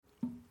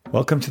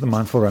Welcome to the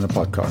Mindful Runner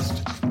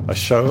podcast, a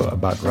show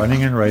about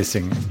running and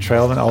racing,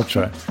 trail and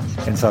ultra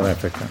in South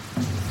Africa.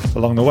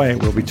 Along the way,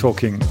 we'll be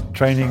talking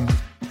training,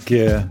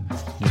 gear,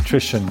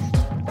 nutrition,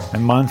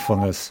 and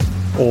mindfulness,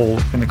 all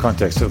in the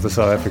context of the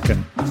South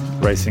African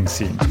racing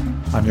scene.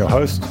 I'm your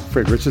host,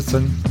 Fred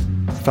Richardson,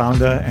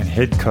 founder and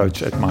head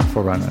coach at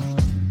Mindful Runner.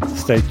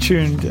 Stay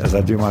tuned as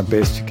I do my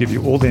best to give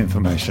you all the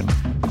information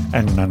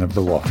and none of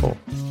the waffle.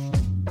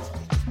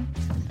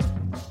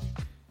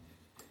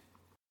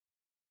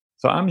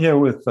 So I'm here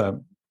with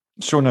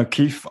Sean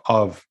O'Keefe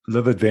of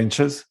Live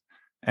Adventures,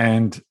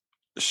 and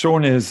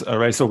Sean is a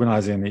race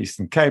organizer in the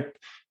Eastern Cape.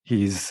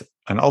 He's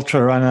an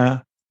ultra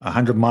runner, a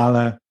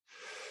 100-miler.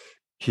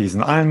 He's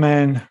an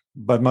Ironman,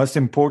 but most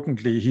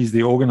importantly, he's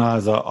the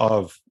organizer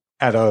of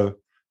Addo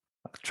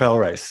Trail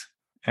Race.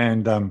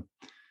 And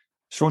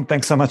Sean,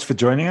 thanks so much for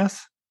joining us.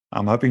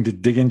 I'm hoping to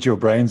dig into your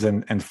brains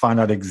and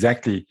find out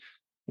exactly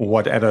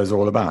what Addo is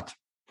all about.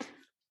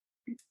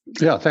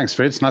 Yeah, thanks,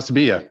 Fred. It's nice to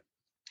be here.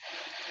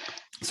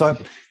 So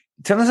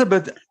tell us a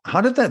bit, how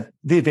did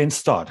the event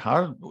start?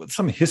 What's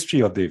some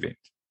history of the event?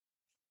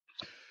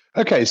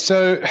 Okay,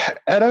 so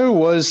Addo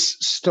was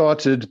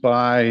started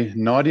by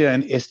Nadia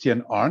and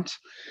Estienne Arndt.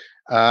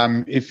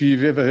 If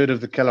you've ever heard of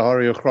the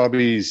Kalahari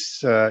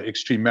Ograbis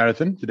extreme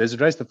marathon, the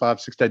desert race, the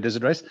 5-6 day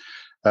desert race,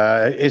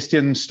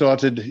 Estienne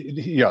started,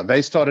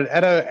 they started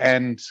Addo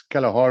and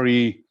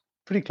Kalahari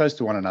pretty close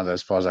to one another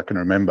as far as I can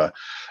remember.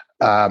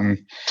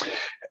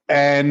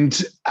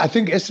 And I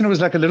think Estienne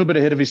was like a little bit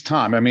ahead of his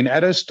time. I mean,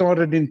 Addo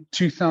started in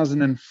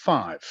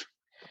 2005.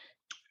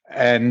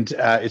 And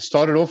it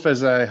started off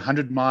as a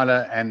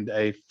 100-miler and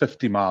a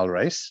 50-mile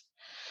race.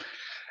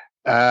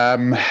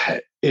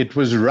 It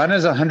was run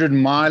as a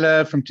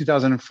 100-miler from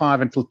 2005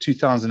 until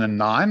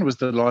 2009 was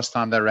the last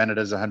time they ran it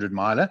as a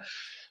 100-miler.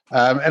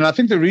 And I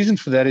think the reason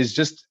for that is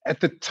just at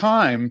the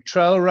time,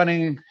 trail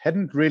running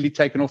hadn't really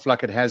taken off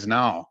like it has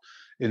now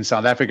in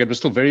South Africa. It was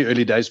still very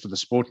early days for the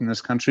sport in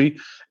this country.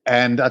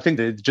 And I think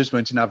there just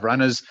weren't enough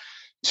runners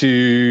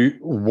to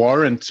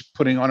warrant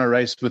putting on a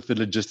race with the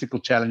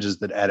logistical challenges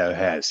that Addo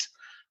has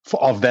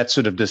of that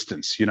sort of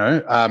distance,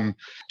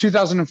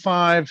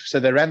 2005, so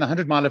they ran the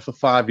 100-miler for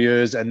 5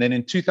 years. And then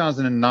in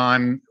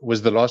 2009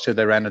 was the last year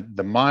they ran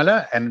the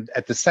miler. And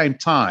at the same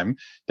time,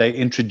 they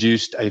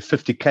introduced a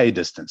 50K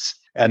distance.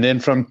 And then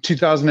from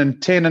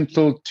 2010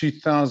 until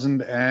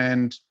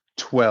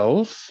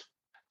 2012,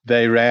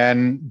 they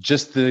ran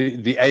just the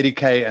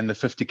 80K and the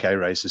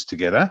 50K races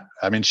together.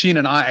 I mean, Sheen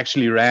and I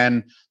actually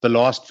ran the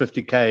last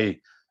 50K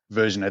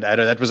version at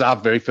Addo. That was our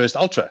very first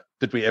ultra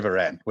that we ever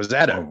ran, was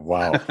Addo. Oh,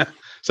 wow.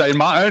 So in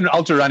my own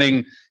ultra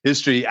running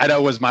history,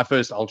 Addo was my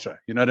first ultra.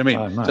 You know what I mean?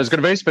 Oh, nice. So it's got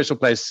a very special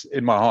place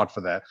in my heart for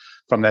that,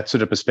 from that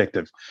sort of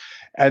perspective.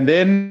 And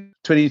then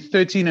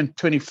 2013 and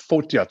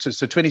 2014.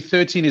 So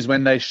 2013 is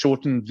when they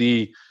shortened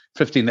the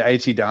 50 and the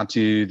 80 down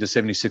to the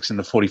 76 and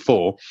the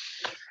 44.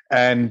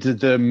 And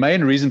the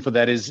main reason for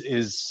that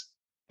is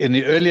in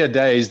the earlier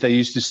days, they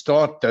used to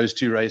start those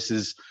two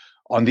races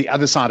on the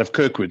other side of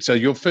Kirkwood. So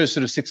your first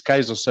sort of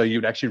 6Ks or so,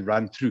 you'd actually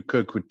run through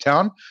Kirkwood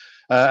town.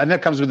 And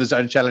that comes with its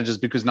own challenges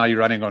because now you're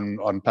running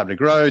on public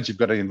roads. You've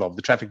got to involve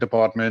the traffic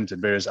department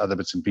and various other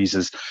bits and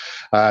pieces.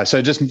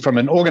 So just from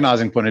an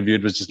organizing point of view,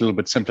 it was just a little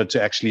bit simpler to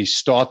actually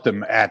start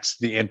them at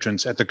the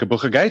entrance at the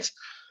Kabuga Gate.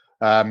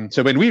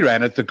 So when we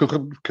ran it, the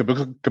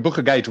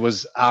Kabuga Gate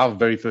was our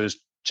very first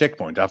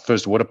checkpoint, our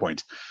first water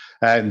point.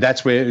 And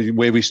that's where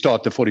we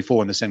start the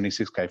 44 and the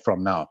 76K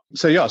from now.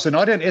 So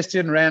Nadia and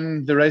Estienne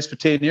ran the race for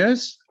 10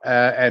 years,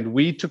 and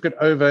we took it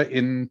over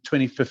in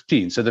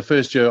 2015. So the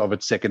first year of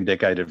its second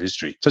decade of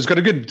history. So it's got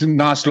a good,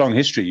 nice, long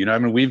history. I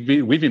mean,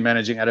 we've been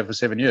managing Addo for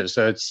 7 years.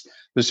 So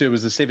this year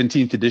was the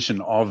 17th edition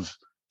of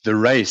the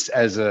race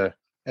as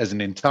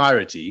an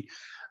entirety.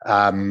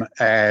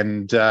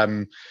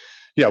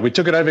 We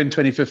took it over in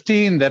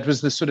 2015. That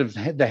was the sort of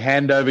the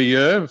handover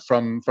year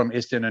from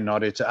Estienne and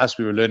Nadia to us.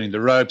 We were learning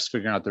the ropes,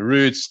 figuring out the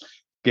routes,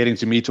 getting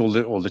to meet all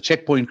the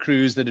checkpoint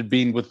crews that had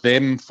been with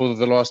them for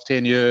the last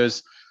 10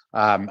 years,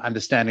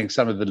 understanding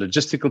some of the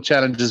logistical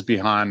challenges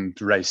behind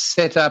race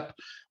setup,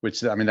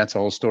 which, I mean, that's a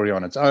whole story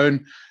on its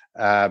own.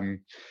 And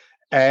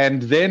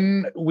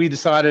then we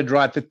decided,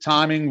 the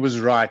timing was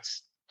right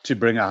to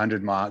bring the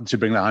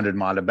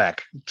 100-miler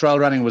back. Trail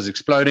running was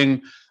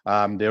exploding.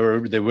 There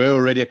were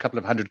already a couple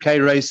of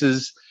 100K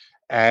races,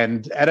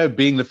 and Addo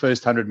being the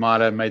first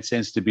 100-miler made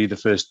sense to be the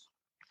first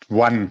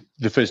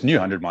new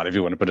 100-miler, if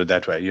you want to put it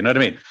that way. You know what I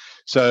mean?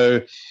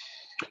 So,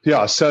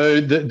 So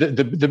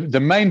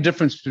the main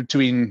difference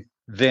between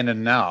then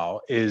and now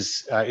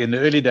is in the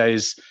early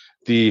days,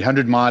 the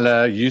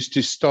 100-miler used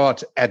to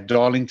start at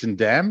Darlington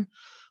Dam,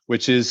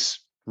 which is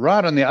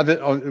right on the other,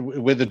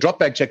 where the drop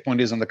back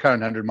checkpoint is on the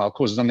current 100-mile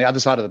course, is on the other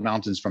side of the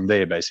mountains from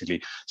there,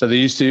 basically. So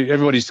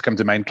everybody used to come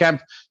to main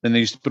camp. Then they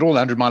used to put all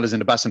the 100-milers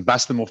in a bus and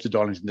bus them off to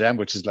Darlington Dam,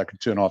 which is like a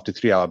 2.5 to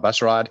 3 hour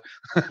bus ride.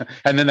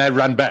 And then they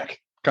run back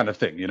kind of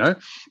thing,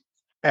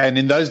 And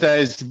in those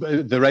days,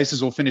 the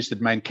races all finished at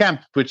main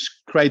camp, which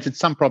created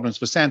some problems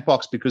for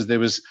SANParks because there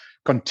was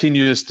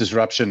continuous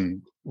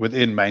disruption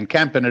within main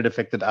camp, and it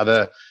affected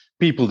other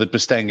people that were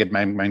staying at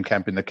main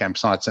camp in the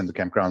campsites and the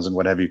campgrounds and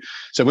what have you.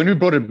 So when we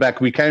brought it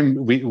back, we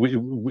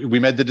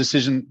made the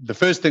decision. The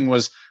first thing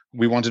was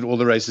we wanted all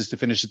the races to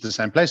finish at the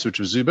same place, which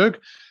was Zuurburg.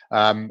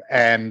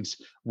 And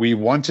we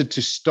wanted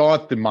to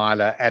start the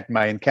miler at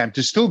main camp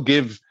to still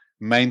give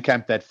main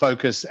camp that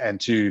focus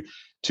and to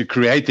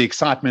create the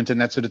excitement and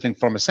that sort of thing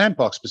from a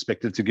sandparks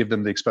perspective, to give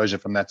them the exposure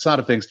from that side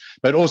of things,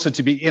 but also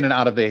to be in and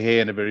out of their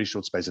hair in a very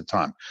short space of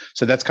time.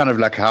 So that's kind of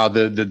like how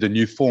the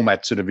new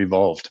format sort of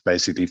evolved,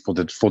 basically, for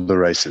the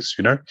races,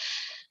 you know?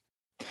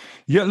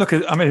 Yeah, look,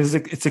 I mean,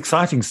 it's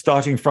exciting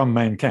starting from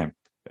main camp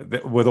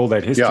with all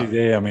that history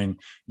there. I mean,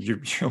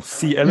 you'll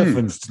see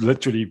elephants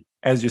literally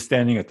as you're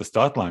standing at the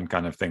start line,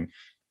 kind of thing.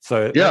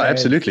 So yeah,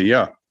 absolutely,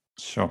 yeah.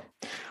 Sure.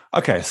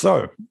 Okay,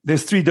 so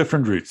there's 3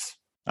 different routes.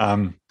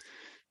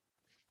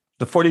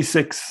 The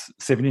 46,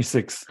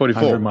 76,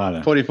 100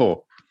 miler.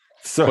 44.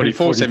 Sorry,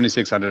 44,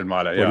 76, 100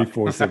 miler, yeah.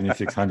 44,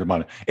 76, 100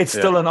 miler. It's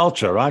still an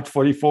ultra, right?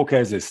 44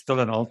 Ks is still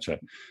an ultra.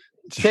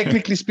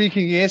 Technically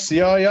speaking, yes.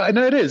 Yeah. I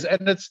know it is.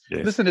 And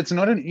listen, it's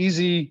not an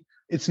easy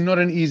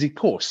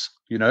course,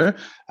 you know.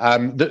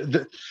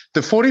 The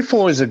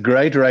 44 is a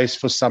great race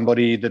for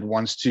somebody that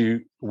wants to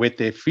wet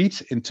their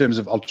feet in terms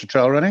of ultra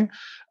trail running.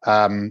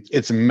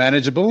 It's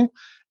manageable.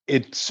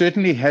 It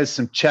certainly has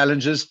some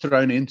challenges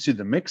thrown into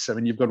the mix. I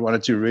mean, you've got 1 or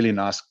 2 really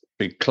nice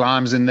big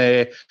climbs in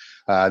there.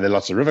 There are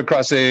lots of river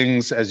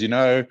crossings, as you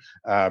know.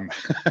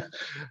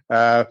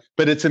 But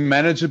it's a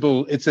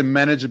manageable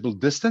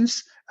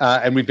distance.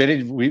 And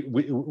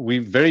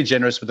we're very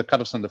generous with the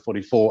cutoffs on the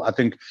 44.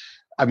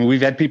 I mean,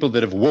 we've had people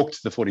that have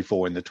walked the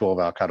 44 in the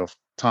 12-hour cutoff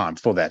time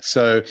for that.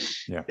 So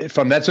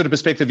from that sort of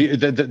perspective,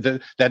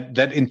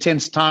 that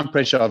intense time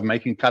pressure of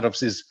making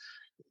cutoffs is,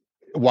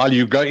 while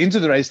you go into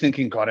the race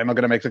thinking, God, am I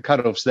going to make the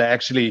cutoffs?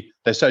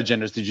 They're so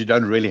generous that you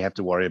don't really have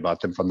to worry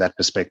about them from that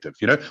perspective.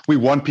 You know, we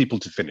want people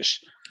to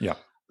finish. Yeah.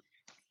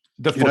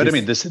 You know what I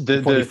mean?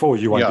 The 44,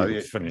 you want people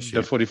to finish.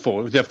 The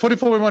 44. Yeah,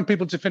 44, we want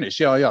people to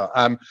finish. Yeah.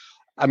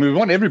 I mean, we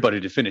want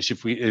everybody to finish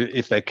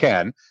if they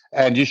can.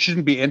 And you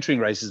shouldn't be entering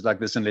races like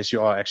this unless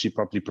you are actually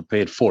properly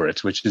prepared for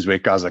it, which is where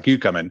guys like you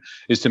come in,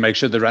 is to make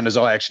sure the runners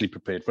are actually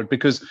prepared for it.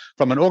 Because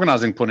from an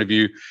organizing point of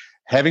view,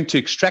 having to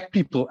extract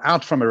people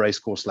out from a race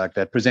course like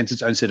that presents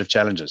its own set of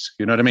challenges.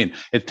 You know what I mean?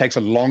 It takes a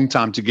long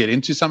time to get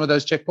into some of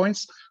those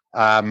checkpoints.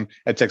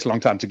 It takes a long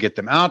time to get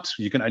them out.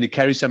 You can only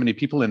carry so many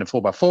people in a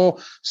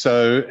 4x4.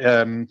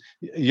 So,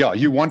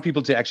 you want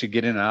people to actually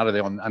get in and out of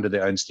there under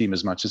their own steam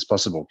as much as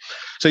possible.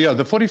 So,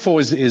 the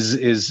 44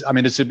 is I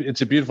mean, it's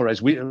a beautiful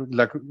race.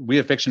 We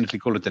affectionately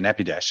call it the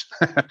nappy dash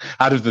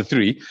out of the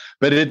 3.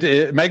 But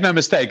make no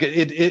mistake,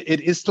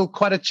 it is still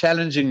quite a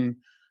challenging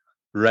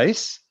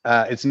race.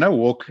 It's no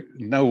walk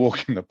in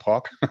the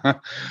park.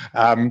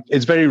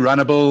 It's very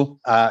runnable.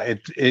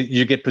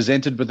 You get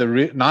presented with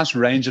a nice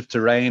range of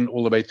terrain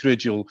all the way through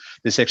it.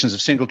 There's sections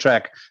of single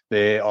track.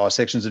 There are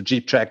sections of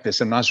jeep track. There's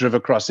some nice river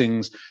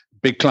crossings,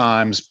 big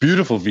climbs,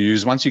 beautiful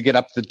views. Once you get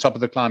up to the top of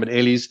the climb at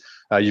Ellie's,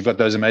 you've got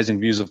those amazing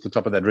views off the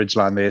top of that ridge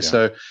line there. Yeah.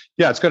 So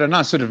it's got a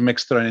nice sort of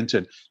mix thrown into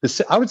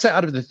it. I would say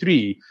out of the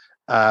 3,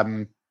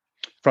 from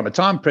a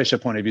time pressure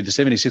point of view, the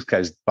 76K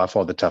is by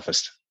far the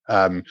toughest.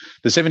 The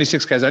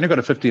 76K has only got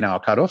a 15-hour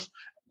cutoff.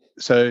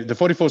 So the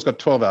 44's got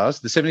 12 hours.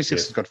 The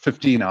 76 has got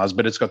 15 hours,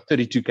 but it's got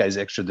 32 Ks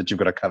extra that you've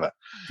got to cover.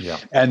 Yeah.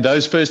 And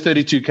those first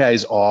 32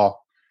 Ks are,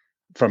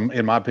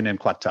 in my opinion,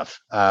 quite tough.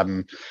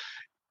 When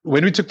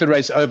we took the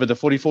race over, the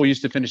 44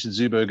 used to finish at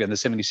Zuurburg and the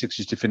 76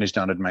 used to finish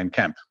down at main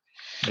camp.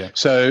 Yeah.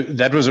 So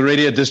that was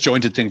already a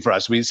disjointed thing for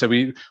us. We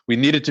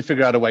needed to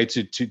figure out a way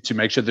to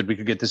make sure that we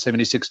could get the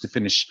 76 to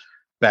finish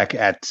back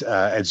at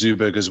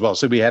Zuurburg as well.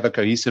 So we have a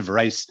cohesive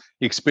race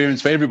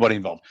experience for everybody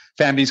involved.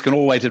 Families can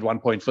all wait at one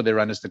point for their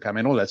runners to come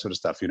in, all that sort of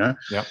stuff, you know?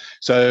 Yeah.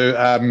 So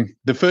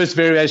the first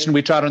variation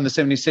we tried on the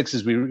 76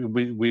 is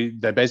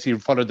they basically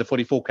followed the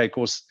 44K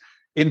course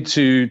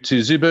into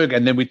Zuurburg,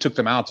 and then we took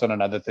them out on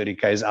another 30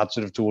 Ks out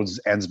sort of towards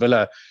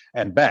Ansvilla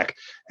and back.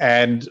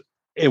 And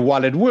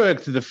while it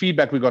worked, the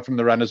feedback we got from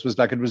the runners was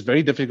like it was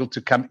very difficult to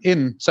come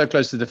in so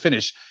close to the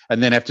finish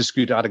and then have to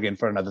scoot out again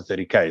for another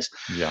 30 Ks.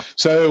 Yeah.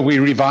 So we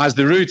revised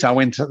the route. I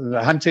went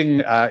hunting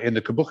in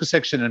the Kabuga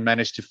section and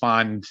managed to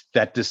find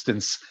that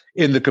distance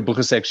in the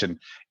Kabuga section.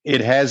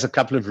 It has a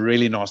couple of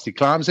really nasty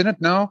climbs in it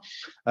now.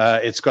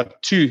 It's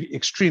got 2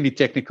 extremely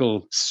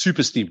technical,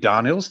 super steep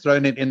downhills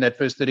thrown in that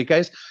first 30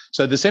 Ks.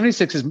 So the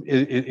 76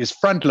 is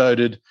front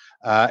loaded.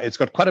 It's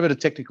got quite a bit of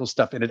technical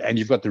stuff in it, and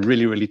you've got the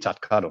really, really tight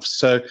cutoffs.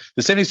 So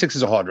the 76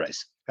 is a hard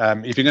race.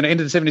 If you're going to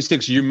enter the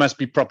 76, you must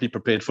be properly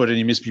prepared for it, and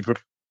you must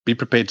be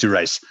prepared to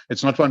race.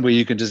 It's not one where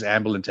you can just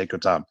amble and take your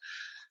time,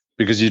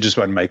 because you just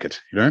won't make it,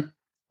 you know?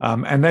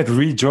 And that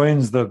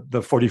rejoins the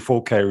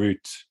 44K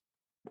route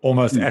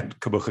almost at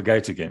Kabuga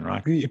Gate again,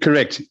 right?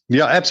 Correct.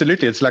 Yeah,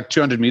 absolutely. It's like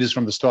 200 meters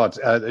from the start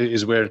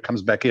is where it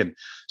comes back in.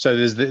 So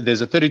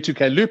there's a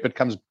 32K loop. It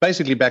comes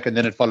basically back, and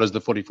then it follows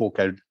the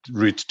 44K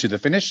route to the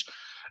finish.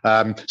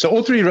 So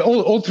all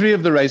three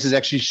of the races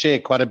actually share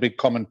quite a big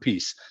common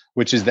piece,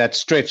 which is that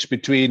stretch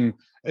between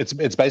It's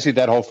basically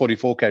that whole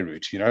 44K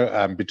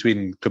route,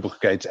 between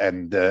Kuppelgate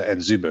and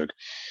Zuburg.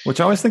 Which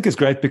I always think is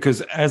great,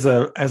 because as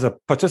a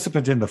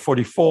participant in the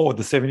 44 or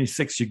the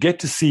 76, you get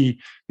to see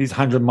these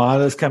 100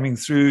 milers coming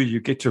through.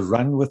 You get to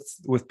run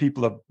with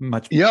people of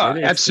much. Yeah,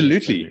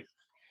 absolutely.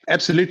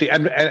 Absolutely.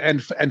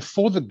 And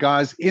for the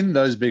guys in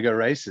those bigger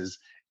races,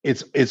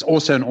 it's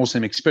also an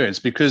awesome experience,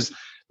 because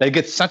they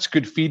get such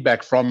good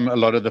feedback from a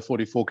lot of the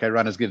 44K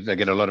runners. They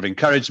get a lot of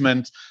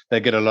encouragement.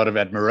 They get a lot of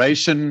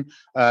admiration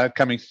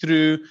coming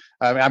through.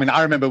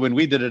 I remember when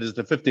we did it as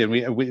the 50,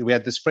 and we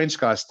had this French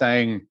guy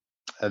staying,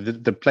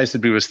 the place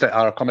that we were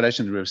our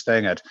accommodation that we were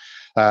staying at.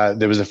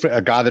 There was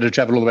a guy that had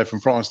traveled all the way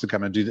from France to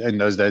come and do. In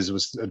those days, it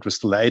was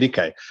still the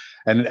 80K,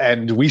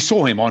 and we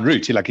saw him en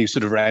route. He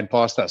sort of ran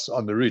past us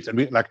on the route,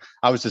 and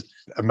I was just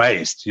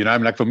amazed.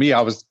 For me,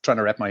 I was trying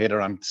to wrap my head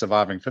around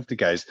surviving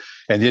 50Ks,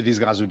 and yet these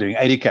guys were doing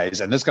 80Ks,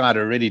 and this guy had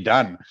already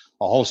done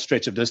a whole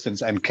stretch of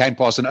distance and came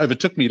past and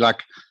overtook me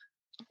like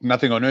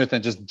nothing on earth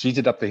and just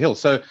jeeted up the hill.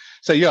 So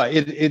yeah,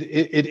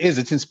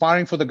 it's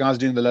inspiring for the guys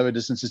doing the lower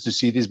distances to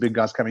see these big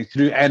guys coming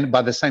through. And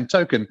by the same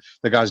token,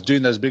 the guys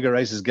doing those bigger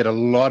races get a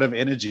lot of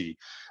energy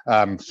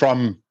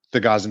from the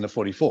guys in the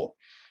 44,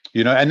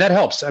 and that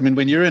helps.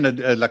 When you're in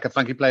a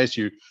funky place,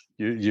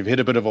 you've hit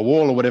a bit of a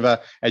wall or whatever,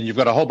 and you've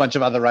got a whole bunch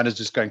of other runners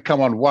just going, come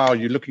on, wow,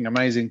 you're looking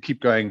amazing, keep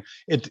going.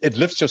 It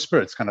lifts your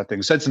spirits, kind of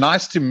thing. So it's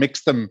nice to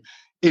mix them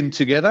in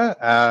together,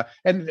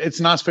 and it's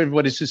nice for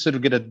everybody to sort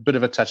of get a bit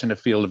of a touch and a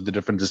feel of the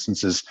different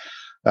distances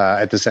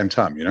at the same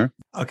time,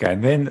 Okay,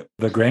 and then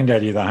the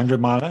granddaddy, the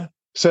 100 miler.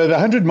 So the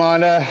 100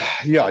 miler,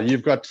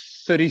 you've got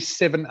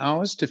 37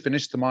 hours to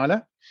finish the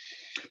miler.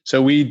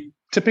 So we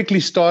typically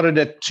started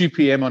at 2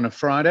 p.m. on a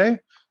Friday,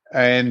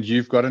 and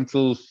you've got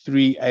until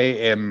 3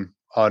 a.m.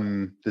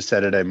 on the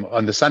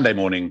Sunday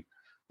morning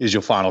is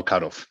your final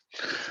cutoff.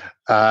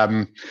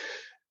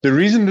 The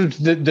reason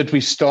that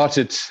we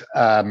started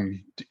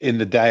in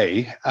the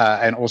day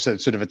and also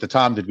sort of at the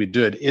time that we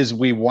do it is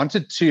we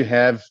wanted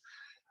the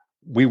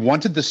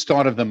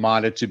start of the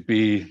miler to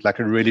be like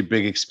a really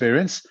big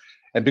experience.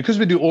 And because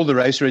we do all the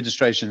race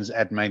registrations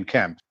at main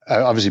camp,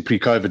 obviously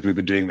pre-COVID we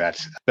were doing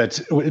that, but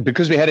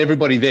because we had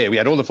everybody there, we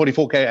had all the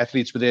 44K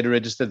athletes were there to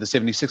register, the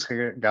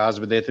 76K guys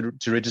were there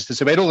to register.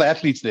 So we had all the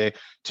athletes there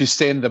to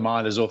send the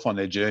milers off on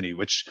their journey,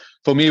 which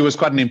for me was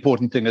quite an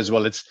important thing as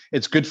well.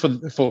 It's good for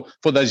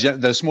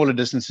those smaller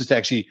distances to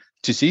actually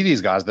to see these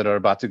guys that are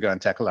about to go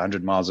and tackle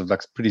 100 miles of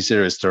like pretty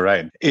serious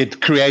terrain.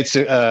 It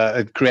created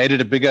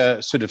a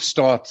bigger sort of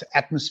start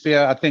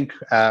atmosphere, I think,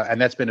 and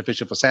that's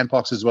beneficial for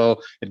Sandparks as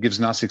well. It gives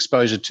nice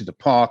exposure to the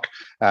park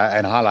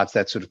and highlights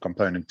that sort of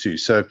component too.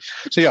 So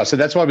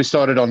that's why we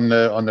started on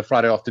the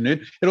Friday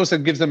afternoon. It also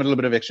gives them a little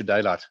bit of extra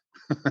daylight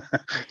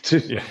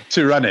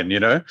to run in,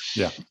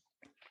 Yeah.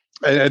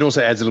 It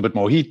also adds a little bit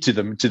more heat to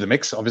the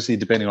mix, obviously,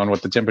 depending on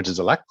what the temperatures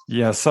are like.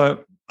 Yeah.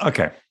 So,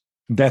 okay.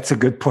 That's a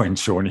good point,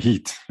 Sean.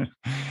 Heat.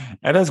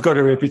 Addo's got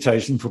a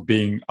reputation for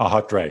being a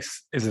hot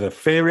race. Is it a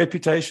fair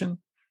reputation?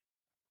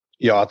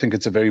 Yeah, I think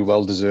it's a very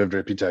well-deserved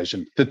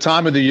reputation. The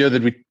time of the year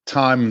that we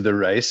time the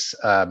race,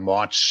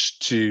 March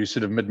to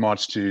sort of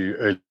mid-March to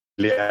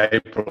early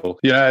April.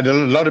 And a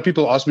lot of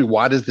people ask me,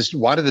 why do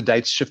the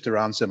dates shift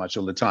around so much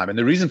all the time? And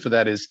the reason for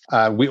that is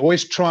we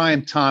always try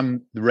and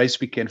time the race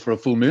weekend for a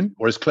full moon,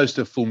 or as close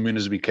to a full moon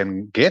as we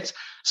can get,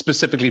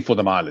 specifically for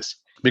the milers.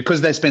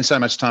 Because they spend so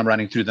much time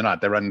running through the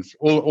night. They run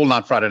all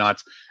night Friday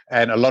night,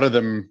 and a lot of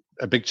them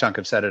a big chunk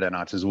of Saturday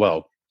night as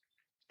well.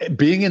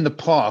 Being in the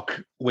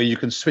park where you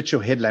can switch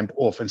your headlamp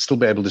off and still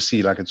be able to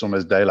see like it's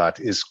almost daylight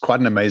is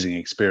quite an amazing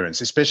experience,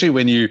 especially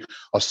when you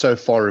are so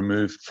far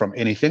removed from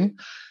anything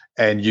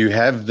and you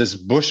have this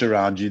bush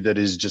around you that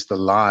is just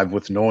alive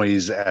with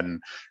noise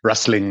and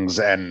rustlings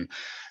and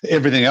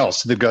everything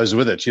else that goes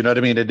with it. You know what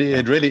I mean?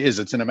 It really is.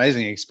 It's an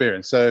amazing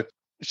experience. So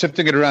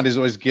shifting it around is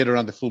always geared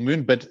around the full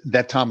moon, but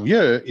that time of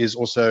year is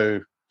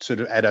also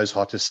sort of Addo's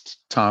hottest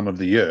time of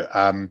the year.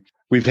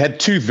 We've had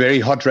 2 very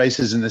hot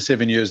races in the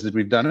 7 years that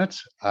we've done it.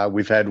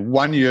 We've had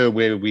 1 year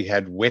where we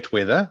had wet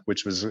weather,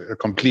 which was a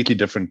completely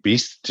different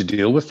beast to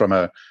deal with from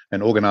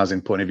an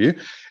organizing point of view.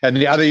 And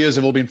the other years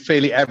have all been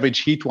fairly average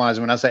heat-wise.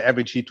 When I say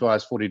average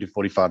heat-wise, 40 to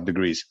 45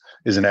 degrees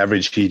is an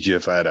average heat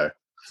year for Addo.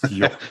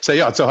 Yeah. So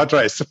yeah, it's a hot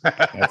race.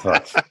 That's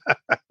hot.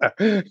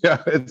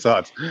 Yeah, it's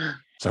hot.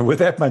 So with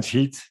that much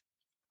heat,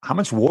 how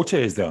much water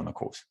is there on the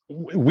course?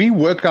 We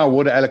work our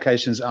water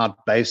allocations out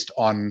based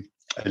on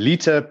a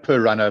liter per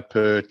runner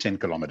per 10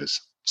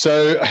 kilometers.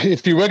 So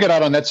if you work it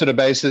out on that sort of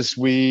basis,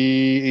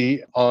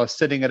 we are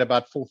sitting at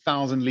about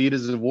 4,000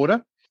 liters of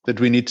water that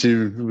we need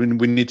to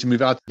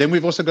move out. Then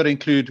we've also got to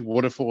include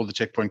water for all the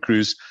checkpoint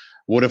crews,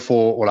 water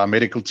for all our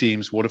medical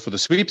teams, water for the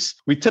sweeps.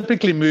 We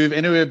typically move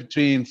anywhere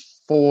between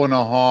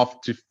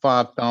 4,500 to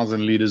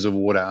 5,000 liters of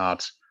water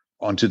out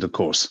onto the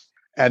course.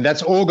 And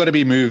that's all got to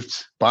be moved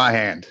by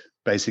hand,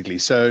 basically.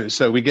 So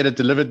we get it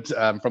delivered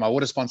from our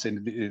water sponsor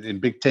in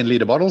big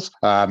 10-liter bottles.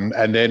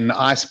 And then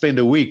I spend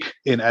a week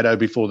in Addo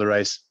before the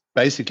race,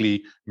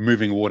 basically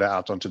moving water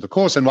out onto the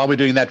course. And while we're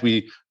doing that,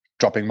 we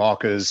dropping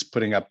markers,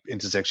 putting up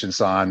intersection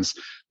signs,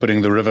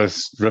 putting the river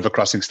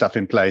crossing stuff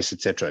in place,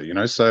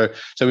 etc. So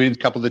we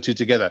couple the two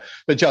together.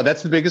 But yeah,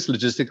 that's the biggest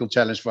logistical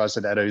challenge for us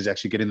at Addo, is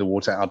actually getting the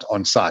water out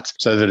on site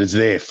so that it's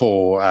there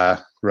for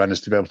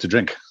runners to be able to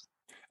drink.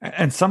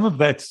 And some of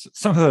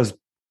those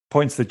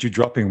points that you're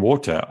dropping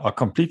water are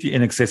completely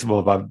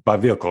inaccessible by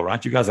vehicle,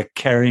 right? You guys are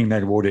carrying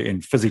that water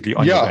in physically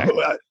on your back.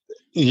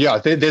 Yeah,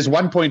 there's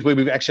one point where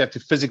we actually have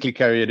to physically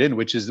carry it in,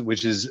 which is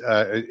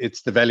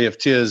it's the Valley of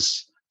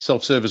Tears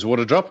self-service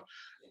water drop,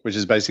 which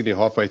is basically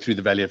halfway through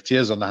the Valley of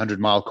Tears on the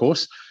 100-mile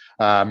course.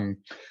 Depending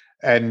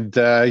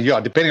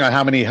on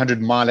how many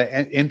 100-mile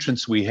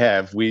entrants we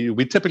have,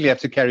 we typically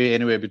have to carry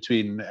anywhere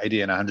between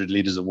 80 and 100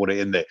 liters of water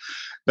in there.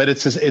 But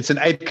it's an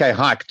 8K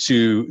hike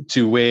to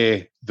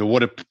where the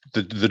water,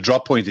 the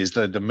drop point is,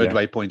 the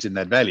midway point in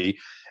that valley,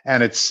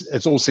 and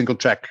it's all single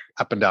track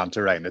up and down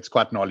terrain. It's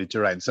quite gnarly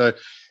terrain. So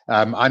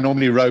I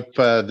normally rope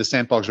the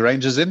SANParks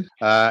Rangers in,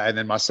 and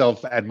then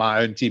myself and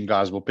my own team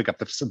guys will pick up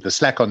the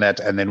slack on that,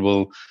 and then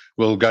we'll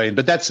go in.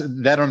 But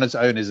that on its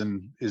own is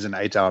an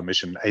 8-hour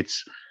mission.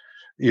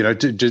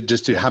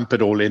 Just to hump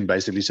it all in,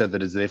 basically, so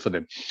that it's there for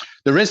them.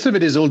 The rest of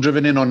it is all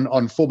driven in on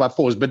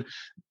 4x4s, but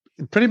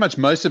pretty much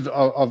most of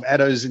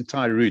Addo's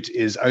entire route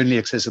is only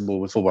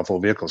accessible with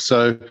 4x4 vehicles.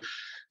 So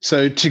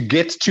to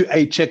get to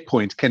a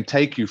checkpoint can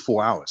take you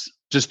 4 hours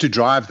just to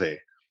drive there,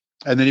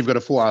 and then you've got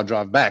a 4-hour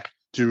drive back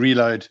to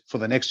reload for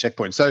the next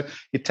checkpoint. So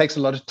it takes a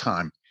lot of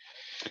time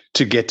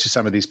to get to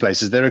some of these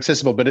places. They're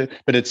accessible, but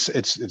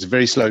it's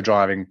very slow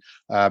driving,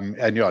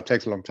 and it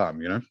takes a long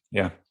time.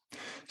 Yeah.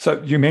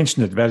 So you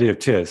mentioned it, Valley of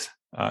Tears.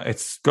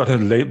 It's got a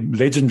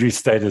legendary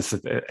status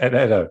at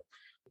Addo.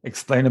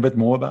 Explain a bit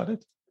more about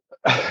it.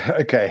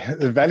 Okay,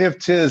 the Valley of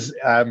Tears.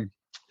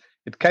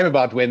 It came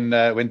about when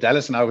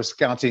Dallas and I were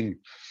scouting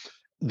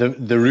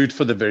the route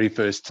for the very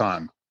first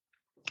time.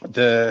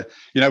 When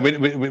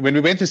we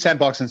went to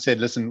SANParks and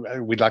said, listen,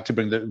 we want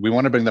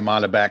to bring the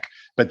miler back,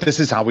 but this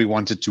is how we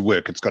want it to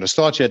work. It's got to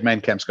start here at main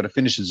camp, it's got to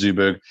finish at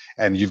Zooburg,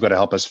 and you've got to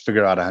help us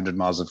figure out 100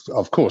 miles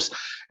of course.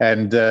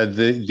 And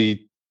the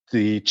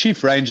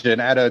chief ranger in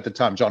Addo at the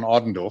time, John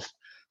Ardendorf,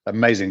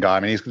 amazing guy. I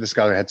mean, this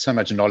guy had so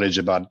much knowledge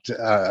about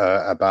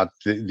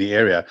the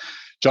area.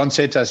 John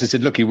said to us, he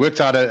said, look, he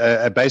worked out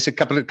a basic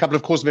couple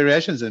of course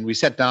variations, and we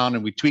sat down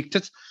and we tweaked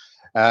it.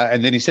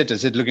 And then he said to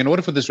us, look, in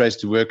order for this race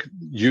to work,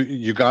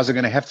 you guys are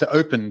going to have to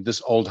open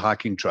this old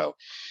hiking trail.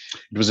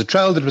 It was a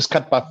trail that was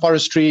cut by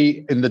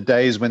forestry in the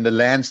days when the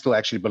land still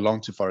actually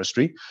belonged to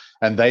forestry.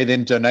 And they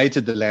then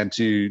donated the land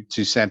to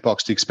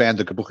SANParks to expand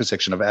the Kabuga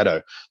section of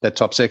Addo, that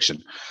top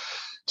section.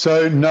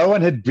 So no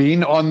one had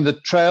been on the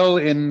trail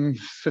in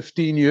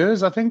 15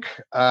 years, I think.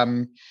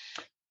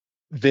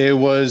 There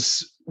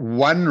was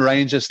one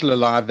ranger still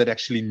alive that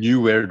actually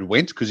knew where it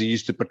went, because he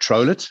used to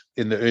patrol it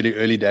in the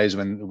early days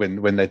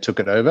when they took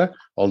it over,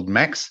 old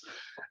Max.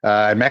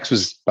 And Max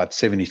was about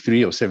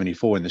 73 or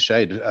 74 in the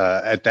shade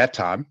at that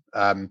time.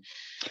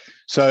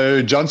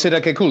 So John said,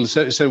 okay, cool.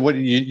 So what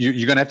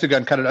you're going to have to go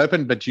and cut it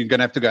open, but you're going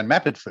to have to go and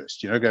map it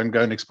first, go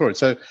and explore it.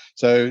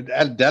 So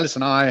Dallas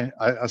and I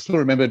still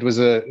remember it was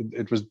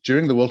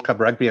during the World Cup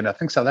rugby, and I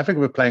think South Africa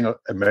were playing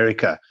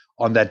America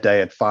on that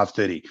day at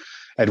 5:30.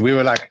 And we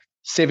were like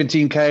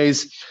 17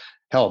 Ks.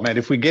 Hell, man,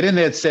 if we get in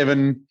there at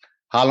 7,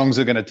 how long is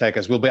it going to take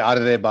us? We'll be out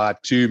of there by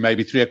 2,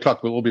 maybe 3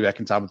 o'clock. We'll all be back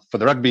in time for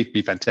the rugby. It'd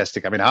be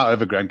fantastic. I mean, how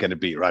overgrown can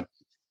it be, right?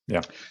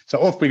 Yeah. So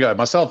off we go.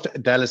 Myself,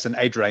 Dallas, and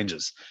 8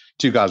 rangers.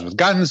 2 guys with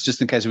guns, just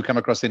in case we come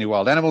across any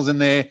wild animals in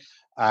there,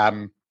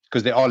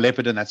 because there are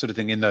leopard and that sort of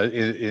thing in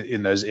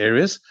those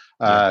areas,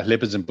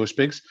 leopards and bush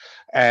pigs.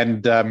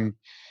 And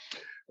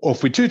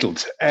off we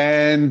tootled,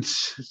 and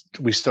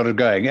we started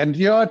going. And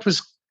it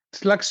was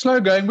like slow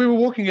going. We were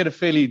walking at a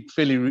fairly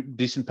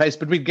decent pace,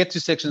 but we'd get to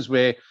sections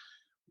where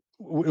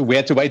we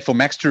had to wait for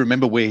Max to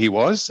remember where he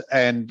was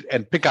and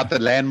pick out the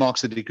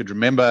landmarks that he could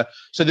remember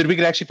so that we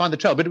could actually find the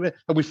trail.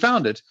 But we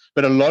found it.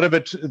 But a lot of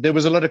it, there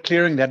was a lot of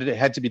clearing that it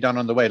had to be done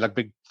on the way. Like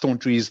big thorn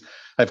trees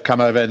have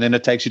come over, and then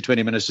it takes you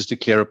 20 minutes just to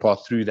clear a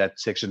path through that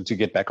section to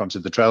get back onto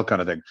the trail,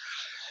 kind of thing.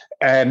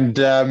 And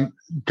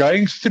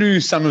going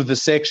through some of the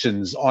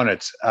sections on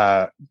it,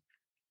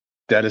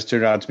 Dallas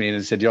turned around to me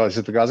and said,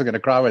 the guys are going to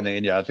cry when they're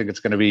in here. I think it's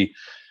going to be,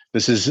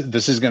 this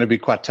is going to be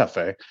quite tough,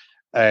 eh?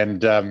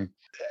 And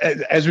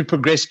as we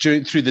progressed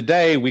through the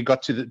day, we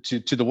got to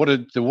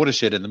the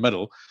watershed in the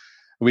middle.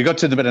 We got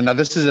to the middle. Now,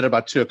 this is at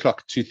about 2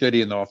 o'clock,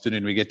 2:30 in the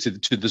afternoon. We get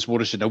to this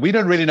watershed. Now, we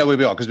don't really know where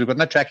we are because we've got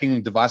no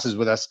tracking devices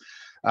with us.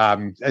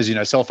 As you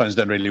know, cell phones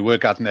don't really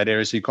work out in that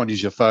area, so you can't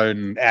use your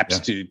phone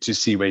apps to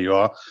see where you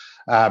are,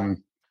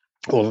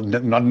 or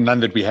none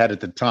that we had at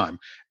the time.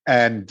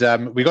 And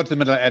we got to the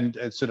middle, and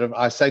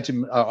I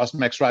asked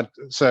Max, right,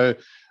 so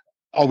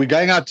are we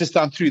going out just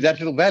down through that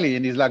little valley?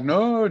 And he's like,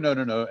 no.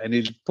 And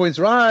he points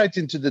right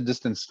into the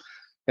distance.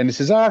 And he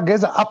says,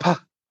 there's an upper.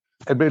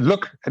 And we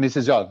look, and he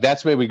says,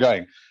 that's where we're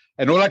going.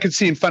 And all I could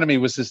see in front of me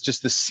was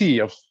just the sea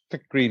of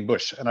thick green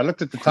bush. And I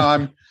looked at the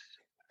time,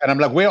 and I'm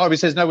like, where are we? He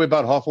says, no, we're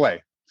about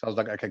halfway. So I was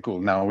like, okay, cool.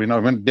 Now we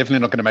know we're definitely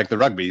not going to make the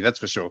rugby, that's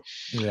for sure.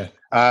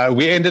 Yeah.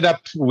 We ended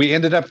up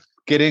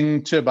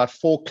getting to about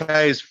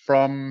 4Ks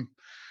from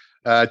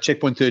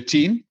checkpoint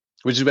 13,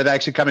 which is where they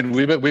actually come in.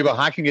 We were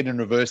hiking it in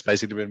reverse,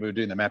 basically, when we were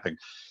doing the mapping.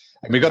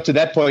 And we got to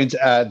that point,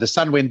 the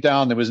sun went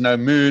down, there was no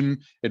moon,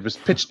 it was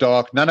pitch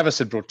dark. None of us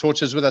had brought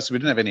torches with us. We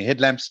didn't have any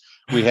headlamps.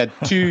 We had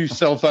two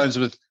cell phones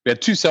with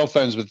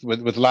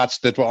lights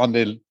that were on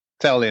their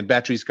tail end,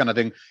 batteries kind of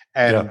thing,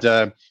 and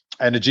a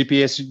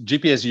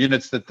GPS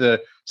units that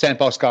the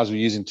Sandbox guys were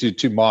using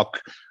to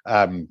mark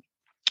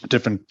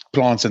different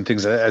plants and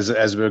things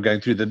as we were going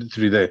through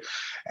there.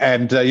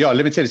 And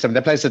let me tell you something,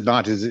 that place at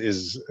night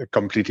is a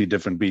completely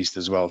different beast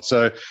as well.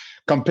 So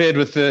compared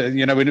with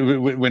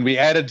when we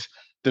added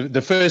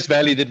the first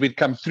valley that we'd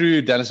come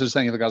through, Dennis was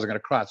saying the guys are going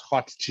to cry. It's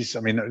hot. Jeez,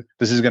 I mean,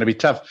 this is going to be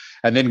tough.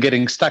 And then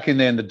getting stuck in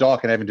there in the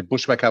dark and having to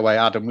bushwhack our way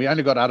out. And we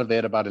only got out of there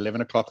at about 11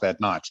 o'clock that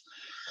night.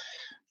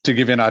 To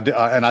give you an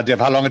idea of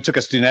how long it took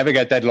us to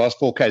navigate that last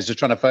 4Ks, just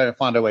trying to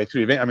find our way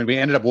through. I mean, we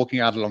ended up walking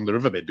out along the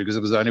riverbed because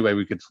it was the only way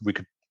we could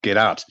get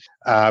out.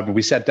 But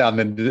we sat down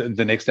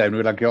the next day and we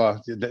were like,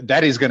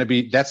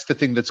 that's the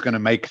thing that's going to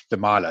make the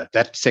miler,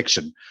 that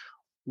section.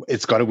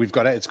 It's got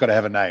to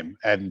have a name.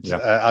 And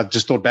I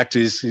just thought back to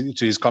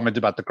his comment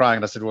about the crying,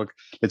 and I said, well,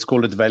 let's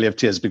call it the Valley of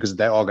Tears, because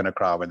they are going to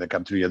cry when they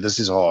come through here. This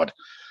is hard.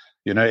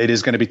 It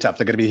is going to be tough.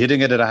 They're going to be hitting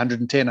it at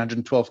 110,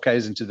 112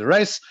 Ks into the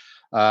race.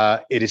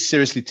 It is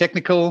seriously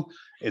technical.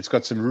 It's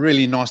got some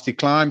really nasty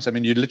climbs. I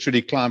mean, you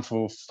literally climb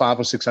for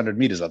 500 or 600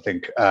 meters, I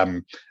think,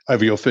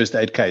 over your first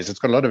 8Ks. It's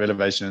got a lot of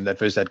elevation in that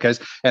first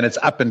 8Ks, and it's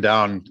up and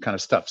down kind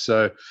of stuff.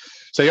 So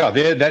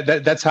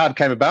that's how it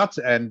came about.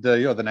 And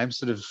the name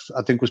sort of,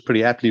 I think, was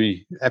pretty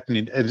aptly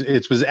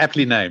it was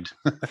aptly named.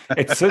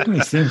 It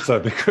certainly seems so,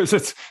 because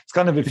it's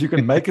kind of, if you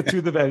can make it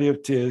through the Valley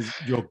of Tears,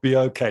 you'll be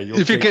okay.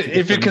 If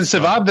you can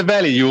survive the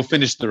valley, you'll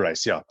finish the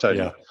race. Yeah,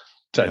 totally. Yeah.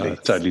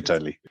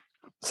 Totally.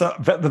 So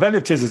the Valley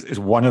of Tears is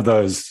one of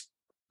those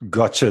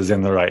gotchas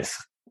in the race.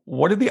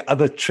 What are the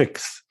other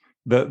tricks,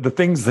 the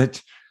things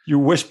that you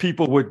wish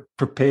people would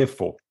prepare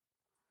for?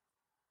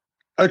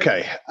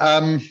 Okay.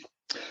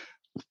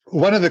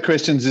 One of the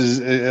questions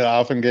I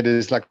often get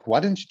is like, why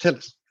didn't you tell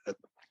us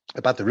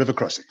about the river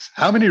crossings?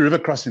 How many river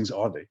crossings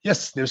are there?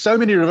 Yes, there's so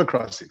many river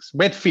crossings.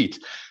 Wet feet.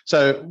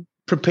 So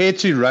prepare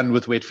to run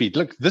with wet feet.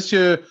 Look, this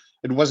year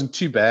it wasn't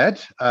too bad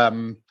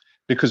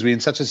because we're in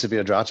such a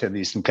severe drought here in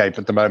the Eastern Cape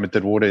at the moment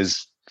that water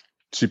is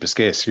super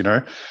scarce,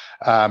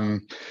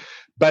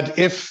 but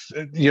if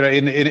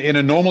in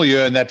a normal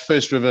year and that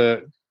first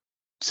river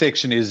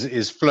section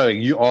is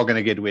flowing, you are going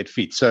to get wet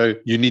feet. So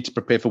you need to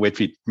prepare for wet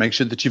feet. Make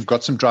sure that you've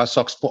got some dry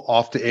socks for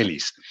after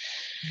Ellies.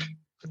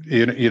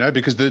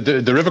 Because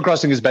the river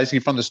crossing is basically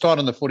from the start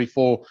on the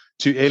 44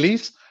 to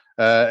Ellies.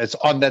 It's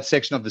on that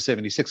section of the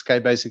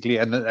 76K basically,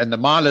 and the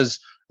milers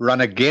run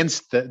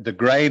against the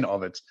grain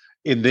of it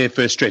in their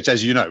first stretch,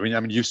 as you know. I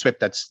mean, you've swept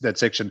that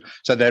section.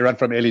 So they run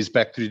from Ellies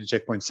back through to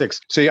checkpoint 6.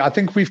 So I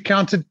think we've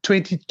counted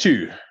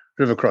 22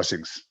 river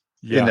crossings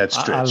in that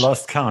stretch. I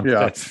lost count.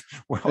 Yeah.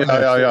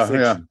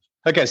 Yeah.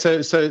 Okay, so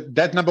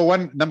that number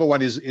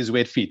one is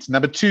wet feet.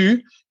 Number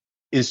 2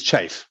 is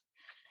chafe.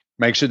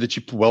 Make sure that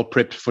you're well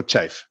prepped for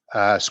chafe.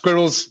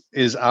 Squirrels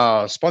is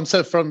our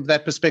sponsor from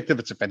that perspective.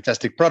 It's a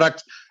fantastic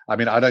product. I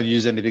mean, I don't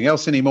use anything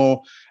else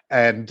anymore.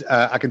 And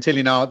I can tell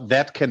you now,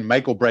 that can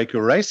make or break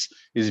your race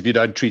is if you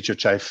don't treat your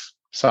chafe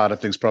side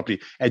of things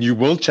properly. And you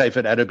will chafe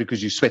at Addo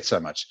because you sweat so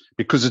much.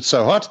 Because it's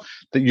so hot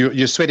that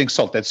you're sweating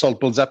salt. That salt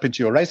builds up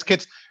into your race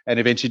kit and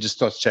eventually just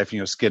starts chafing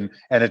your skin.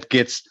 And it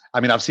gets,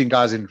 I mean, I've seen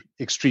guys in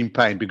extreme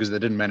pain because they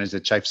didn't manage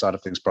their chafe side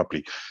of things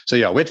properly. So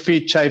yeah, wet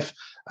feet, chafe,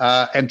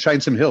 and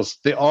train some hills.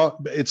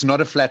 It's not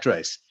a flat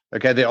race.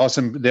 Okay, there are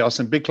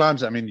some big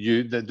climbs. I mean,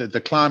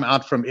 the climb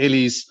out from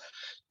Ellies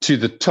to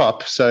the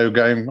top, so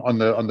going on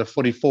the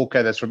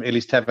 44K, that's from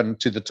Ellies Tavern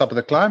to the top of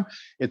the climb.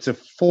 It's a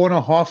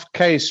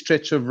 4.5K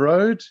stretch of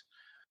road,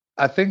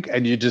 I think,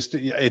 and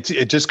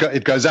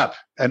it goes up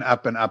and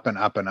up and up and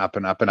up and up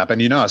and up and up.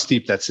 And you know how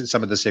steep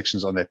some of the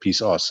sections on that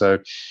piece are. So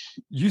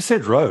you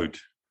said road.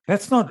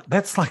 That's like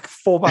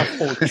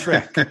 4x4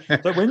 track.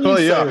 So when you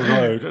say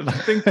road, and I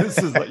think this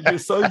is like, you're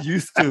so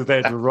used to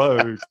that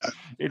road.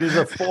 It is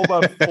a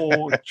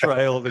 4x4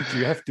 trail that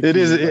you have to. It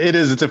is.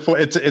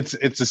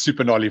 It's a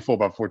super gnarly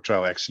 4x4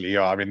 trail, actually.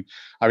 Yeah. I mean,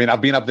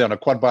 I've been up there on a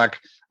quad bike.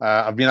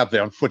 I've been up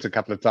there on foot a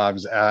couple of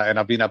times, and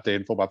I've been up there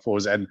in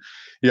 4x4s. And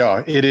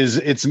yeah, it is.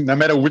 It's no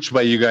matter which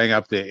way you're going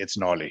up there, it's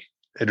gnarly.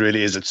 It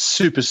really is. It's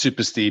super,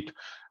 super steep,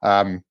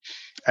 and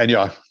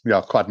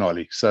quite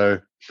gnarly. So.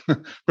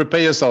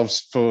 Prepare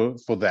yourselves for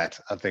that,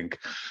 I think.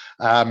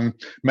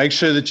 Make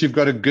sure that you've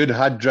got a good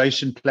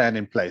hydration plan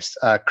in place.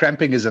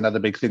 Cramping is another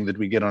big thing that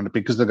we get on it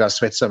because the guys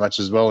sweat so much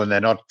as well and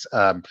they're not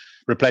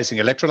replacing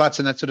electrolytes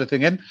and that sort of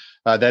thing in.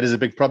 That is a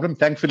big problem.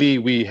 Thankfully,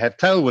 we have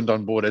Tailwind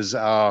on board as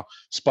our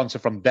sponsor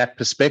from that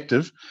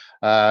perspective.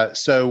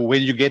 So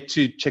when you get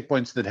to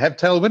checkpoints that have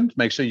Tailwind,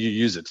 make sure you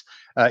use it.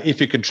 If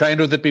you can train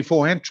with it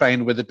beforehand,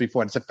 train with it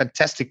beforehand. It's a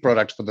fantastic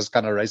product for this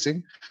kind of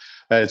racing.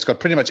 It's got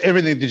pretty much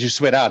everything that you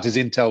sweat out is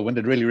in Tailwind.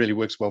 It really, really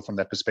works well from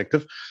that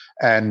perspective.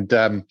 And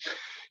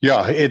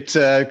Yeah,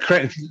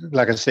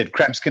 like I said,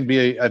 cramps can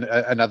be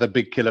another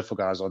big killer for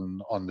guys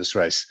on this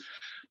race,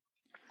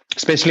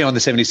 especially on the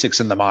 76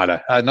 and the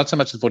miler. Not so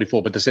much the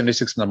 44, but the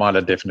 76 and the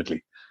miler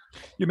definitely.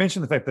 You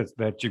mentioned the fact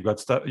that you've got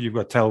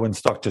tailwind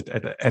stocked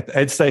at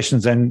aid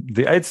stations, and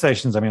the aid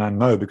stations, I mean, I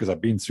know because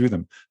I've been through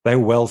them. They're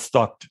well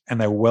stocked and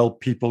they're well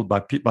peopled by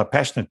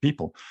passionate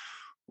people.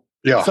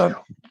 Yeah. So,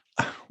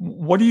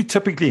 what do you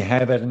typically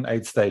have at an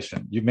aid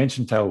station? You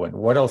mentioned tailwind.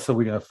 What else are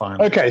we going to find?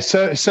 Okay,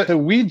 so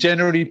we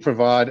generally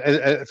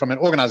provide, from an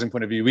organizing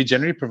point of view, we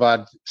generally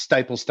provide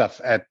staple stuff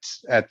at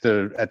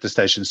the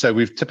station. So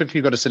we've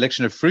typically got a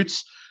selection of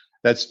fruits.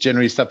 That's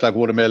generally stuff like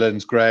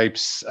watermelons,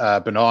 grapes,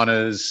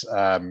 bananas.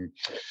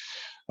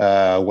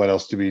 What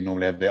else do we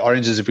normally have there?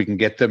 Oranges, if we can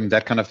get them,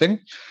 that kind of thing.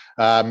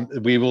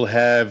 We will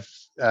have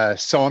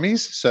samis,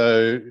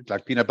 so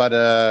like peanut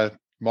butter,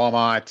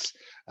 Marmite,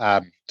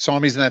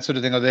 samis and that sort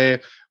of thing are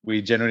there.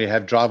 We generally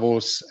have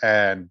dryvors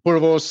and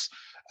boerewors.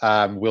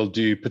 We'll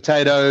do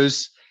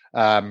potatoes.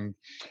 And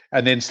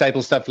then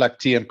staple stuff like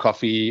tea and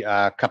coffee.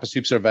 Cup of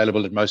soups are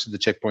available at most of the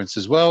checkpoints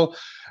as well.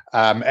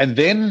 And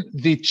then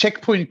the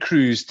checkpoint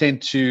crews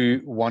tend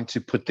to want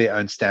to put their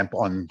own stamp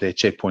on their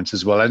checkpoints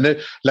as well.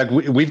 And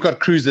we've got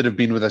crews that have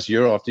been with us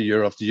year after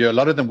year after year. A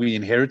lot of them we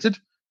inherited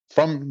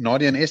from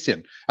Nadia and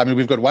Estienne. I mean,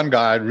 we've got one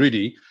guy,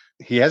 Rudy.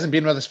 He hasn't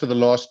been with us for the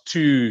last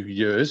 2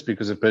 years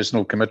because of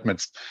personal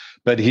commitments,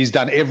 but he's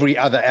done every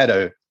other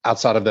ADO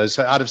outside of those.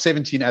 So out of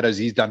 17 ADOs,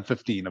 he's done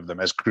 15 of them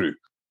as crew.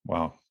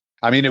 Wow.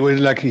 I mean, it was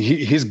like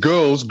his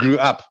girls grew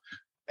up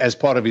as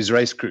part of his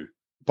race crew.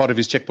 Part of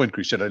his checkpoint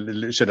crew, should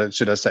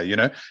I say, you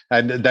know,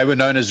 and they were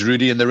known as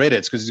Rudy and the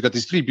Redheads because he's got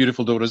these 3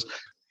 beautiful daughters.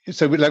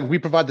 So we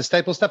provide the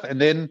staple stuff,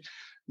 and then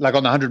like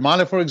on the 100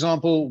 miler, for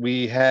example,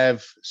 we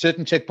have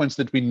certain checkpoints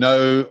that we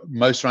know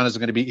most runners are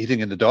going to be eating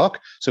in the dark.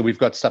 So we've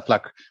got stuff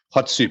like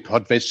hot soup,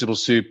 hot vegetable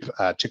soup,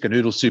 chicken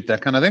noodle soup,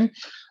 that kind of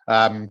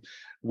thing.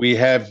 We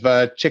have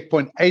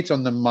checkpoint 8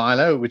 on the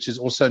miler, which is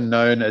also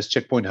known as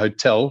checkpoint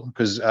hotel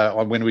because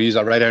when we use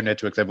our radio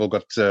network, they've all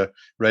got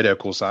radio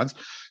call signs.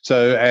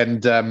 So,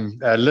 and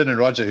Lynn and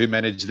Roger, who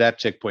manage that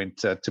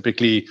checkpoint,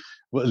 typically,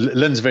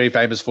 Lynn's very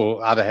famous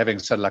for either having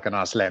sort of like a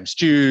nice lamb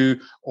stew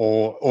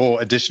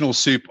or additional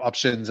soup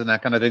options and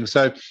that kind of thing.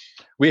 So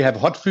we have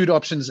hot food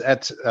options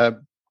at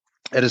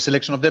a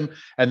selection of them.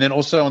 And then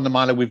also on the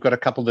miler, we've got a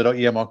couple that are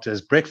earmarked as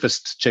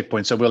breakfast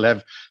checkpoints. So we'll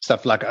have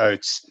stuff like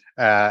oats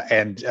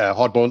and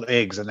hard-boiled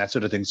eggs and that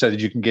sort of thing so that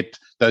you can get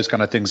those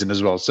kind of things in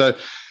as well. So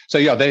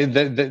yeah,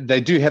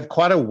 they do have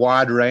quite a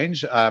wide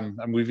range.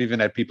 And we've even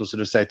had people sort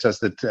of say to us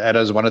that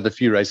ADO is one of the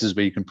few races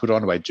where you can put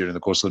on weight during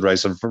the course of the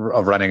race of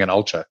running an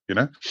ultra, you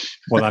know?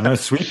 Well, I know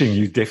sweeping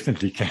you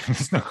definitely can.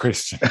 There's no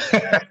question.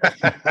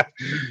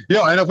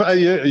 Yeah,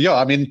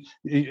 I mean,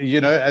 you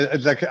know,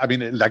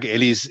 like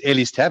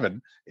Ellie's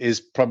Tavern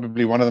is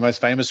probably one of the most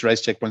famous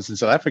race checkpoints in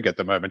South Africa at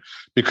the moment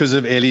because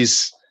of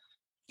Ellie's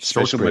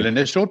special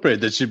millionaire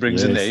shortbread that she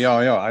brings in there.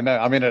 Yeah, I know.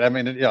 I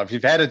mean, yeah, if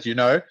you've had it, you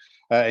know.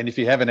 And if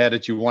you haven't had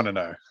it, you want to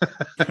know.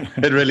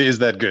 It really is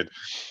that good.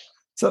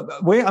 So,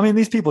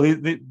 these people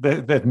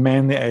that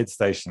man the aid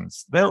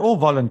stations, they're all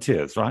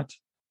volunteers, right?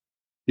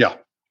 Yeah.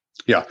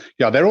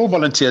 They're all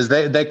volunteers.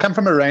 They come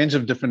from a range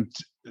of different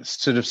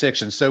sort of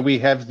sections. So we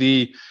have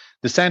the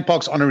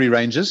Sandparks Honorary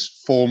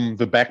Rangers form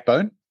the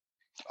backbone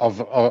of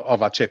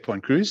our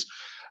checkpoint crews.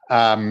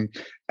 And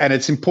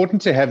it's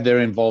important to have their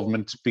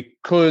involvement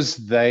because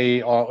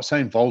they are so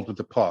involved with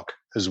the park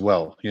as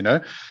well, you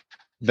know.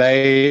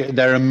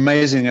 They're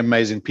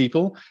amazing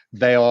people.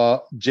 They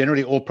are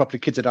generally all properly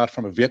kitted out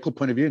from a vehicle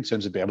point of view in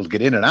terms of being able to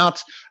get in and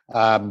out.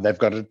 They've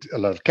got a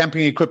lot of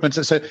camping equipment.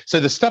 So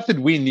the stuff that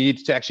we need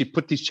to actually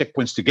put these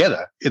checkpoints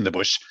together in the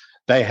bush,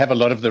 they have a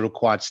lot of the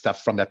required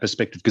stuff from that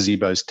perspective: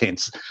 gazebos,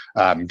 tents,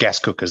 gas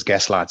cookers,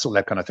 gas lights, all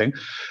that kind of thing.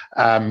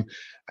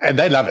 And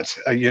they love it.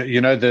 You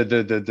know,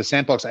 the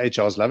Sandparks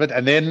HRs love it.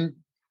 And then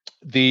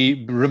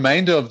the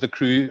remainder of the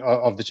crew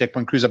of the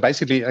checkpoint crews are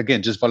basically,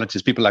 again, just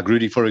volunteers. People like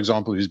Rudy, for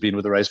example, who's been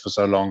with the race for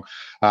so long,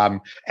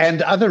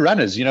 and other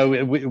runners. You know,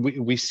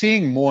 we're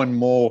seeing more and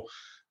more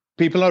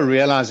people are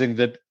realizing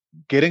that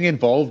getting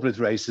involved with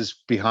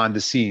races behind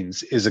the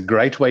scenes is a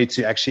great way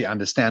to actually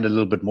understand a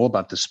little bit more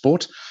about the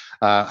sport.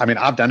 I mean,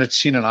 I've done it.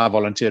 Sheen and I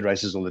volunteered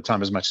races all the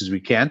time as much as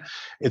we can.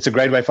 It's a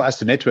great way for us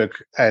to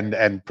network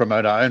and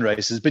promote our own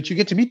races, but you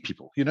get to meet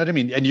people, you know what I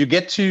mean? And you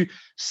get to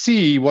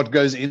see what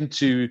goes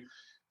into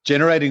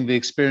generating the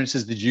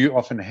experiences that you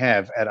often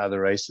have at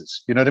other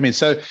races. You know what I mean?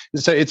 So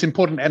it's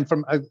important. And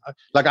from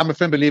like, I'm a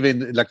firm believer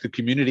in like the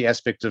community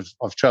aspect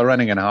of trail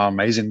running and how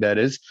amazing that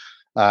is.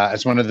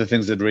 It's one of the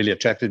things that really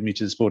attracted me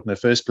to the sport in the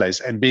first place,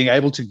 and being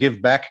able to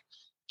give back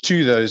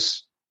to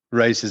those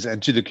races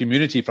and to the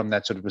community from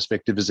that sort of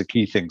perspective is a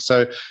key thing.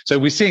 So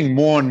we're seeing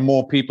more and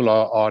more people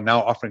are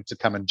now offering to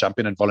come and jump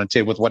in and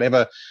volunteer with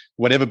whatever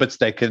bits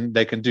they can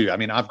do. I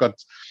mean, I've got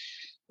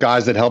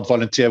guys that help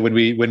volunteer when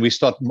we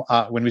start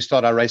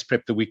our race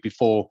prep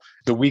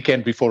the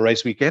weekend before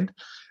race weekend.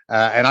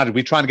 And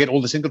we try and get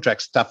all the single track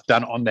stuff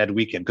done on that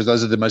weekend because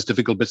those are the most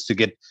difficult bits to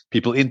get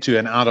people into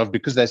and out of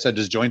because they're so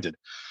disjointed.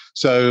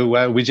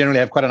 So we generally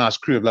have quite a nice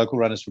crew of local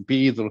runners from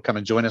PE that will come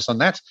and join us on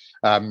that.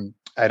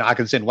 And I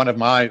can send one of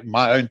my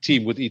own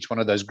team with each one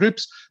of those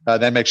groups.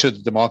 They make sure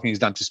that the marking is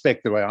done to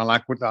spec the way I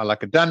like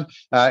it done.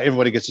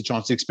 Everybody gets a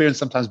chance to experience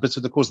sometimes bits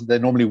of the course that they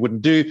normally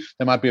wouldn't do.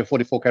 There might be a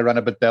 44K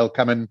runner, but they'll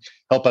come and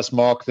help us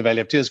mark the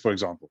Valley of Tears, for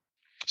example.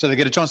 So they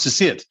get a chance to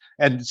see it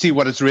and see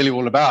what it's really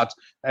all about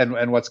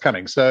and what's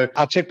coming. So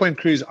our checkpoint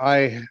crews,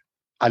 I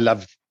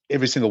love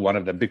every single one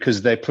of them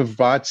because they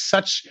provide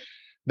such...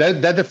 They're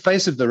the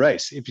face of the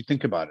race, if you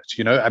think about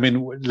it. I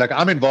mean, like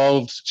I'm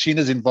involved,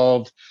 Sheena's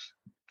involved,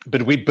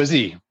 but we're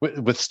busy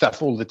with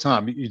stuff all the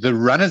time. The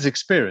runner's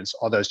experience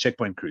are those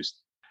checkpoint crews.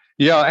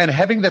 Yeah, and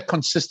having that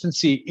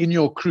consistency in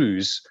your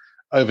crews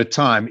over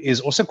time is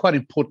also quite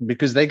important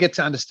because they get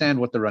to understand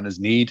what the runners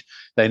need.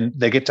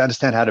 They get to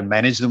understand how to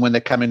manage them when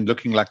they come in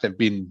looking like they've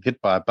been hit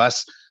by a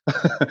bus.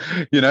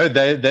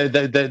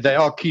 They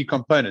are key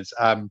components.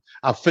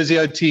 Our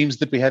physio teams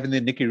that we have in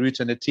there, Nikki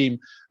Root and her team,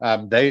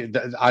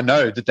 I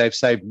know that they've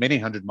saved many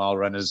 100-mile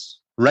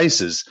runners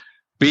races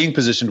being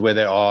positioned where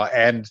they are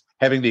and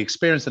having the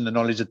experience and the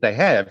knowledge that they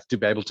have to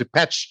be able to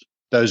patch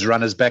those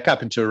runners back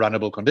up into a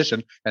runnable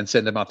condition and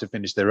send them out to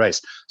finish their race.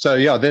 So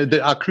yeah,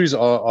 our crews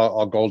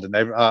are golden.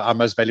 They're our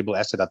most valuable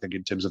asset, I think,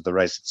 in terms of the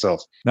race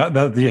itself.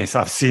 Yes,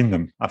 I've seen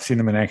them. I've seen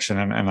them in action,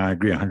 and I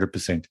agree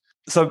 100%.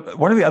 So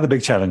one of the other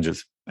big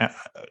challenges, and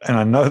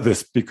I know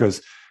this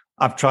because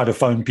I've tried to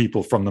phone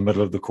people from the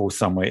middle of the course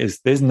somewhere, is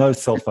there's no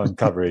cell phone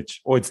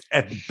coverage, or it's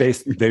at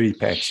best very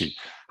patchy.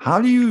 How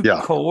do you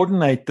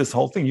coordinate this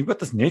whole thing? You've got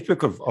this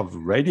network of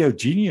radio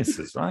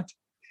geniuses, right?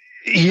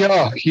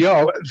 Yeah.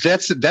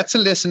 That's a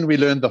lesson we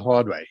learned the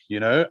hard way.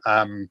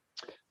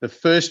 The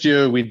first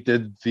year we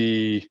did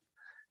the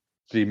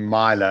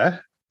miler,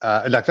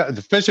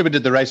 the first year we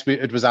did the race,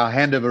 it was our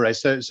handover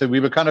race. So we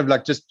were kind of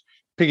like just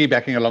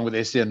piggybacking along with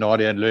Estie and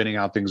Nadia and learning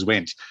how things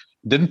went.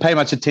 Didn't pay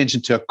much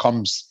attention to a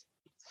comms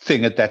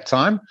thing at that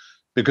time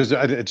because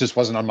it just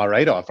wasn't on my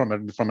radar from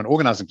an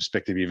organizing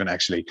perspective, even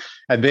actually.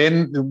 And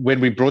then when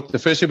we brought the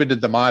first year we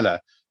did the miler,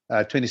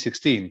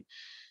 2016.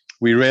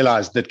 We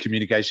realized that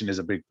communication is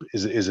a big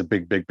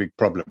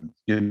problem.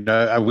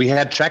 We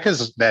had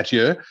trackers that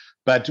year,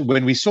 but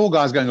when we saw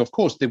guys going off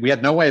course, we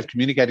had no way of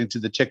communicating to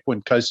the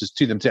checkpoint closest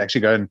to them to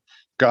actually go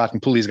out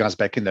and pull these guys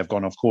back in. They've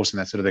gone off course and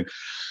that sort of thing.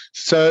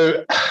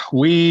 So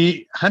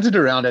we hunted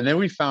around, and then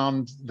we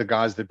found the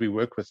guys that we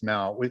work with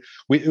now.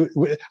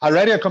 Our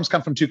radio comms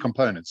come from two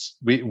components.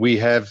 We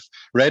have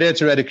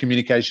radio-to-radio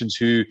communications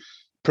who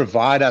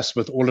provide us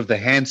with all of the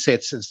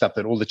handsets and stuff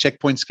that all the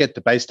checkpoints get, the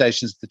base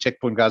stations the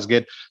checkpoint guys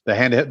get, the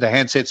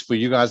handsets for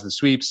you guys, the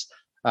sweeps,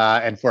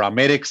 and for our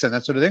medics and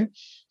that sort of thing.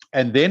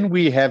 And then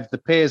we have the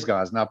PAIRS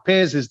guys. Now,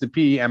 PAIRS is the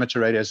PE Amateur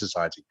Radio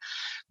Society.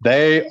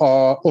 They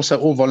are also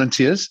all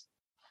volunteers.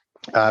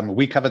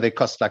 We cover their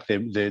costs, like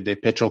their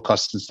petrol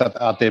costs and stuff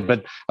out there,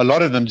 but a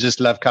lot of them just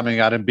love coming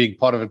out and being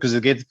part of it because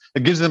it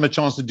gives them a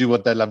chance to do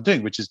what they love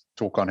doing, which is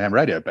talk on ham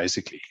radio,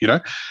 basically,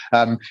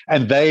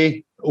 and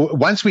they,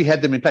 once we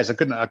had them in place,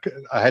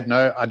 I had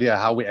no idea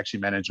how we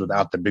actually managed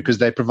without them because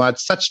they provide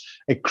such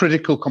a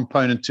critical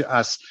component to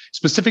us,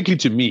 specifically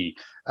to me,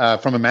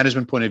 from a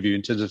management point of view,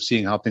 in terms of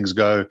seeing how things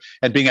go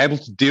and being able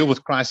to deal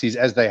with crises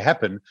as they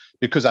happen,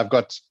 because I've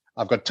got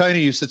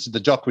Tony who sits at the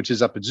Jock, which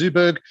is up at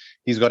Zooburg.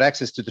 He's got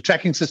access to the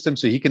tracking system,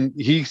 so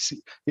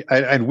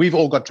and we've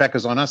all got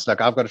trackers on us. Like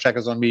I've got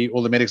trackers on me.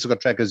 All the medics have got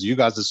trackers. You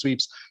guys, the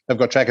sweeps, have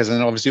got trackers,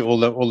 and obviously all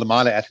the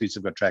miler athletes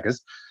have got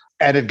trackers.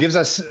 And it gives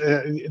us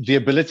the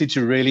ability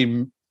to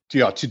really,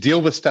 to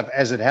deal with stuff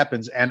as it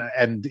happens.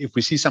 And if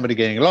we see somebody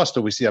getting lost,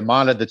 or we see a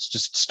miler that's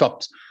just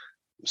stopped,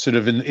 sort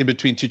of in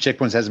between two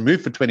checkpoints, hasn't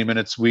moved for 20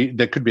 minutes,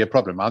 there could be a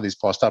problem. Either he's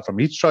passed out from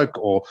heat stroke,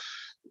 or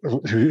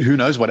who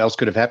knows what else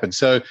could have happened.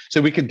 So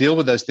we can deal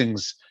with those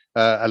things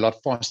a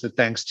lot faster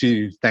thanks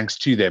to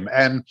them.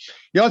 And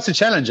it's a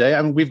challenge.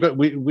 I mean,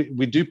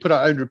 we do put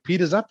our own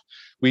repeaters up.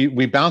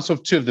 We bounce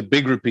off two of the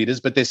big repeaters,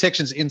 but there's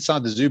sections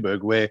inside the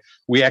Zooburg where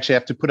we actually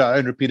have to put our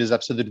own repeaters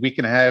up so that we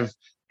can have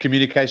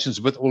communications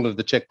with all of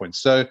the checkpoints.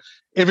 So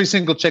every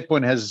single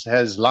checkpoint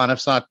has line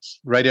of sight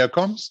radio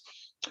comms,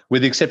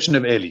 with the exception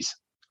of Ellie's.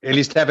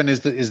 Ellie's Tavern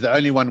is the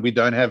only one we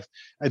don't have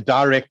a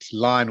direct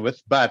line with,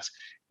 but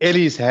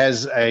Ellie's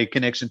has a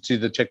connection to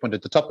the checkpoint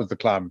at the top of the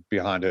climb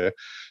behind her.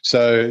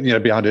 So,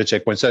 behind her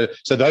checkpoint. So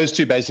those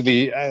two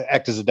basically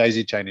act as a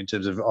daisy chain in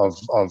terms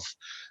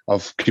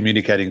of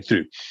communicating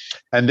through.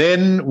 And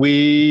then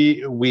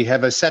we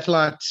have a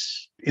satellite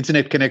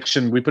internet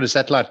connection. We put a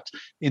satellite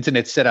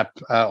internet setup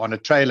on a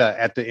trailer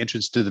at the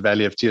entrance to the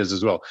Valley of Tears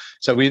as well.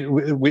 So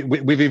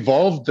we've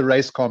evolved the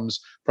race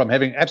comms from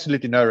having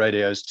absolutely no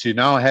radios to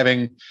now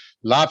having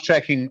live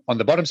tracking on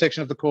the bottom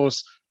section of the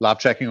course, live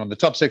tracking on the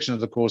top section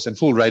of the course, and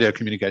full radio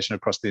communication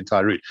across the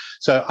entire route.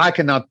 So I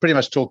can now pretty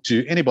much talk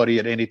to anybody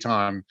at any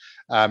time,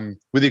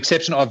 with the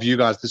exception of you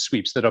guys, the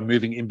sweeps that are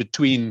moving in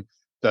between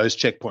those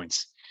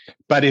checkpoints.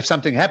 But if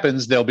something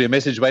happens, there'll be a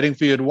message waiting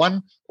for you at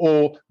one,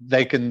 or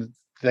they can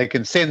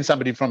send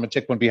somebody from a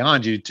checkpoint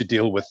behind you to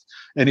deal with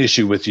an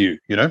issue with you,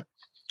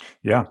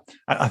 Yeah.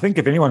 I think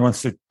if anyone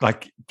wants to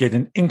get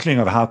an inkling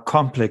of how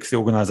complex the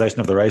organization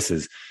of the race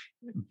is,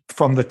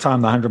 from the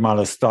time the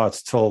 100-miler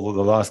starts till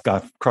the last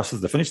guy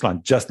crosses the finish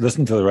line, just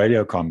listen to the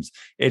radio comms.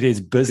 It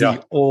is busy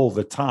all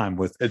the time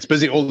it's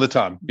busy all the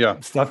time. Yeah.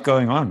 Stuff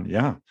going on.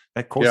 Yeah.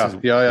 That course is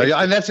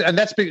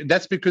And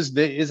that's because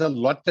there is a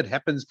lot that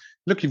happens.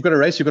 Look, you've got a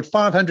race, you've got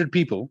 500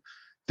 people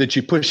that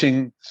you're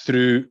pushing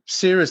through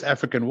serious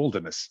African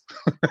wilderness.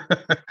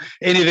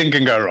 Anything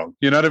can go wrong.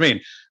 You know what I mean?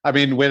 I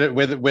mean,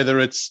 whether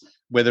it's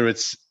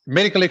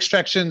medical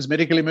extractions,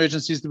 medical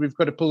emergencies that we've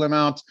got to pull them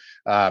out.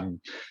 There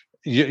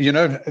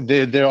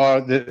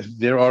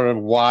are a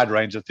wide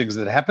range of things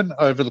that happen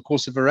over the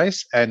course of a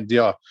race, and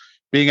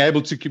being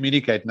able to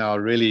communicate now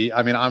really,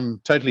 I mean,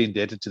 I'm totally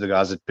indebted to the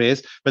guys at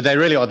Pairs, but they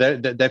really are.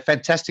 They're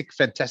fantastic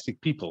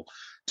people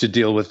to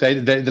deal with.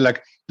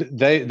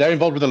 They're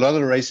involved with a lot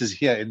of the races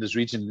here in this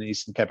region in the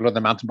Eastern Cape, a lot of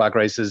the mountain bike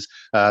races,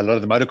 a lot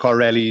of the motorcar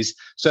rallies.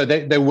 So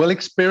they will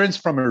experience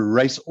from a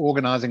race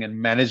organizing and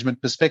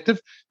management perspective.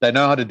 They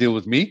know how to deal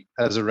with me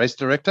as a race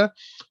director.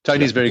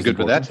 Tony's very good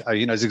with that.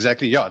 It's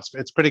exactly,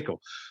 it's pretty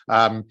cool.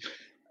 We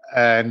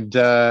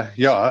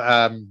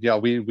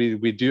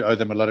do owe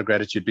them a lot of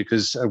gratitude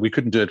because we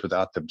couldn't do it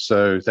without them.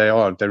 So they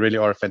really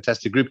are a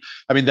fantastic group.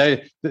 I mean,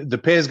 the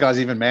Pairs guys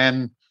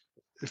even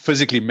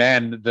physically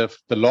man the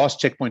last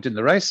checkpoint in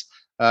the race,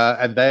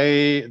 and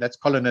that's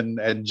Colin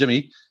and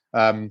Jimmy,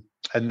 and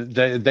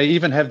they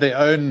even have their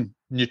own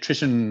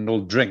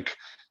nutritional drink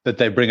that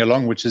they bring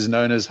along, which is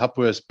known as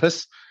Hapworth's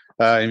Piss.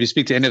 If you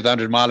speak to any of the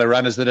 100-miler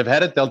runners that have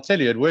had it, they'll tell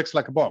you it works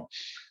like a bomb.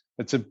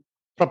 It's a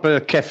proper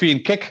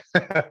caffeine kick.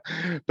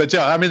 But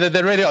I mean,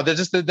 they really are.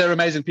 They're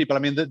amazing people. I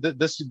mean,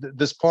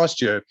 this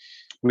past year,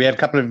 we had a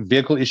couple of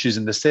vehicle issues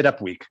in the setup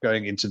week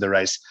going into the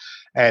race.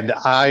 And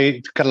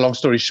to cut a long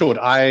story short,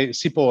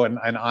 Sipho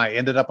and I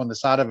ended up on the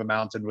side of a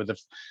mountain with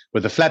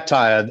a flat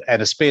tire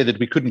and a spare that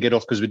we couldn't get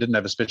off because we didn't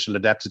have a special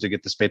adapter to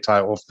get the spare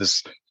tire off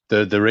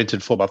the rented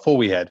 4x4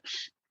 we had.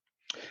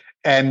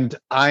 And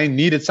I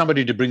needed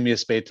somebody to bring me a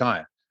spare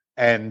tire.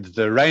 And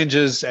the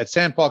rangers at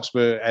Sandparks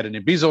were at an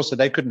Imbizo, so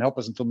they couldn't help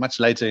us until much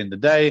later in the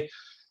day.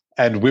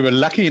 And we were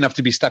lucky enough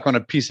to be stuck on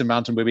a piece of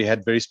mountain where we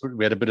had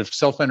a bit of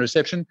cell phone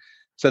reception.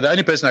 So the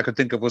only person I could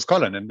think of was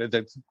Colin,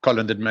 and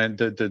Colin that man,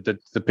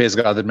 the Pairs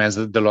guy that mans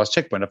the last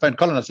checkpoint. I phoned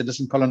Colin. I said,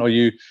 "Listen, Colin,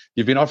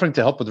 you've been offering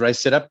to help with race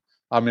setup.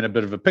 I'm in a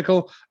bit of a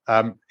pickle."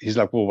 He's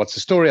like, "Well, what's the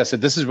story?" I said,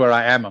 "This is where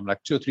I am. I'm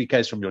like 2 or 3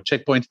 k's from your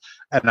checkpoint,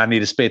 and I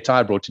need a spare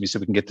tire brought to me so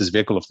we can get this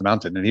vehicle off the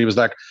mountain." And he was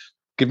like,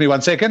 "Give me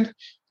 1 second."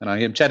 And I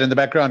hear him chat in the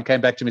background,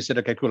 came back to me, said,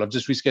 "Okay, cool. I've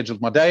just rescheduled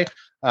my day.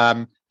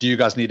 Do you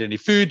guys need any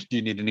food? Do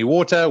you need any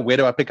water? Where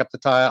do I pick up the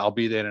tire? I'll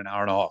be there in an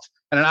hour and a half."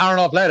 And an hour and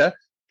a half later,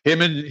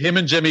 him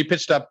and Jimmy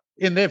pitched up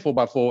in their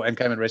 4x4 and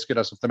came and rescued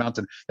us off the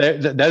mountain.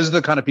 Those are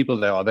the kind of people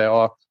they are. They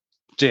are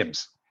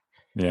gems.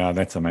 Yeah,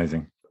 that's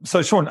amazing.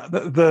 So, Sean,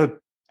 the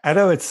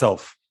Addo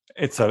itself,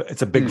 it's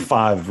a big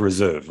 5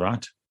 reserve,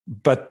 right?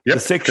 But the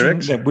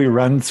section that we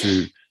run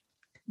through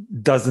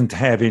doesn't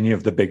have any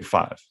of the big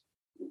 5.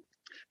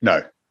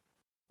 No.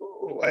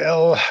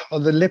 Well, are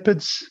the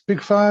leopards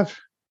big 5?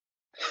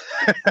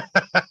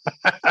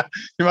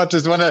 You might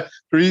just want to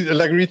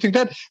rethink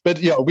that. But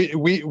yeah,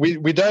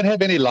 we don't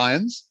have any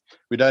lions,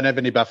 we don't have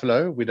any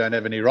buffalo, we don't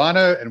have any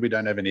rhino, and we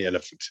don't have any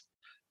elephant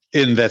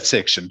in that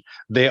section.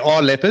 There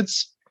are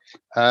leopards.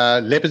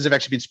 Leopards have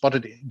actually been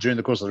spotted during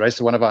the course of the race.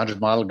 One of our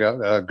 100-mile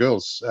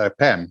girls,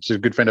 Pam, she's a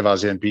good friend of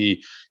ours here in PE.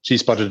 She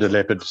spotted a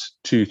leopard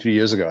 2-3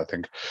 years ago, I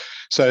think.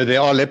 So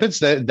there are leopards.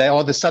 They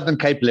are the Southern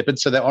Cape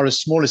leopards. So they are a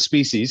smaller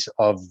species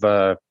of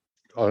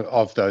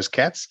those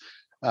cats.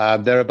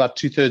 They're about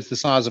 2/3 the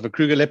size of a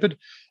Kruger leopard,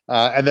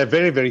 and they're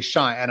very, very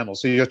shy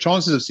animals. So your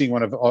chances of seeing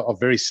one are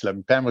very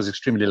slim. Pam was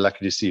extremely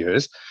lucky to see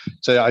hers.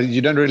 So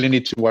you don't really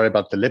need to worry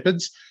about the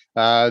leopards.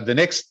 The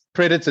next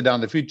predator down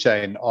the food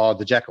chain are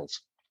the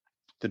jackals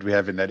that we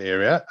have in that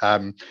area.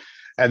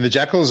 And the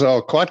jackals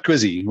are quite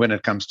quizzy when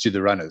it comes to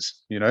the runners.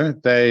 You know,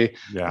 they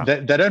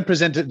don't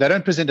present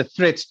a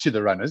threat to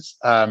the runners.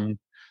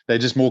 They're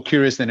just more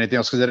curious than anything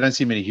else because they don't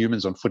see many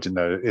humans on foot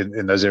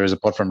in those areas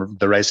apart from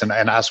the race and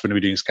us when we're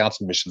doing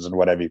scouting missions and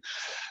whatever.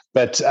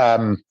 But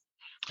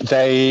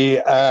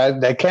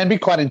they can be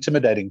quite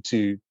intimidating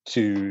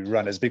to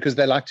runners because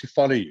they like to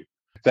follow you.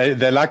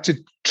 They like to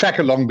track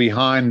along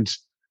behind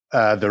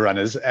the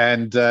runners,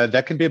 and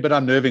that can be a bit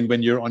unnerving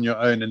when you're on your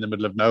own in the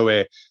middle of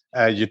nowhere.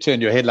 You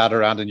turn your headlight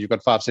around and you've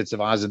got 5 sets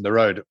of eyes in the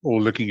road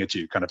all looking at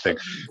you, kind of thing.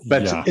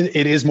 But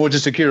it is more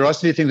just a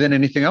curiosity thing than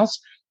anything else.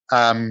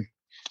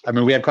 I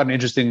mean, we had quite an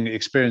interesting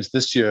experience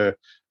this year.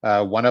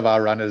 One of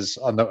our runners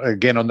a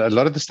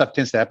lot of the stuff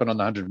tends to happen on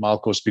the 100-mile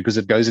course because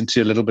it goes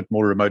into a little bit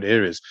more remote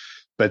areas.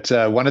 But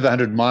one of the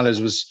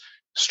 100-milers was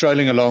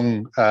strolling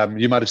along.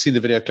 You might have seen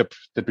the video clip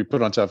that we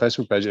put onto our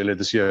Facebook page earlier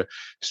this year.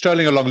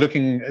 Strolling along,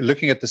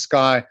 looking at the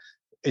sky,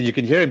 and you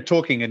can hear him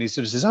talking. And he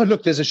sort of says, "Oh,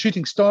 look, there's a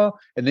shooting star."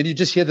 And then you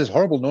just hear this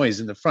horrible noise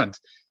in the front.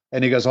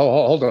 And he goes,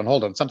 "Oh, hold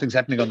on, something's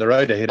happening on the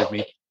road ahead of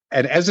me."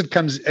 And as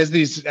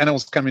these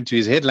animals come into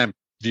his headlamp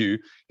view,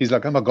 he's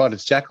like, "Oh my God,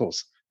 it's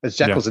jackals! It's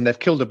jackals, and they've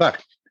killed a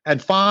buck."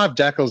 and 5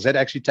 jackals had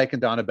actually taken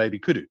down a baby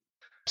kudu.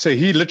 So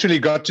he literally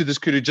got to this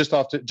kudu just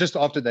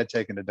after they'd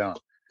taken it down.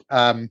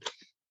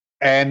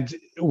 And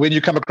when you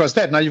come across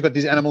that, now you've got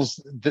these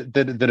animals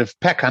that have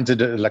pack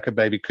hunted like a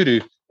baby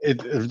kudu.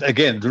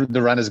 Again,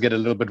 the runners get a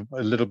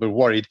little bit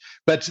worried.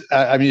 But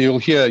I mean,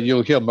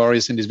 you'll hear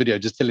Maurice in his video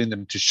just telling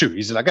them to shoot.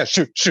 He's like,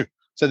 shoot.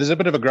 So there's a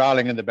bit of a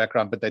growling in the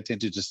background, but they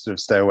tend to just sort of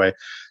stay away.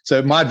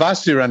 So my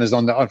advice to runners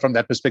from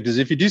that perspective is,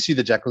 if you do see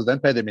the jackals,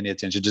 don't pay them any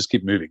attention. Just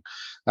keep moving.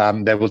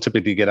 They will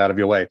typically get out of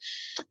your way.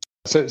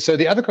 So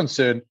the other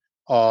concern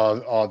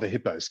are the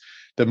hippos.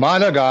 The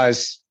Milo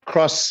guys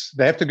cross.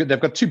 They've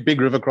got 2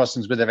 big river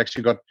crossings where they've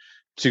actually got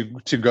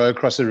to go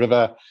across a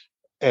river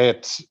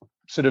at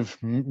sort of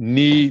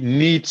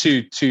knee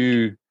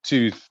to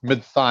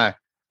mid-thigh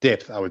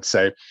depth, I would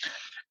say.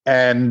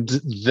 And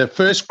the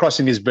first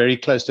crossing is very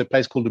close to a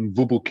place called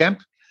Mvubu Camp,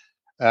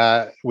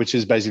 which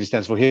is basically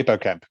stands for hippo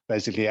camp,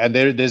 basically. And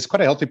there's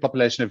quite a healthy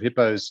population of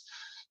hippos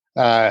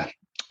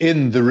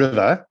in the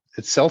river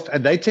itself,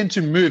 and they tend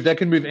to move. They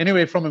can move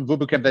anywhere from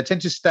Mvubu Camp. They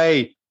tend to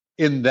stay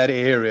in that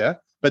area,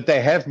 but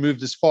they have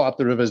moved as far up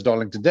the river as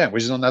Darlington Dam,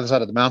 which is on the other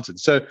side of the mountain.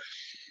 So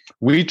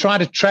we try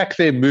to track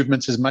their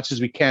movements as much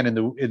as we can in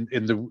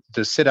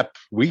the setup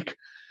week.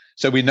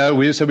 So we've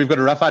got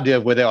a rough idea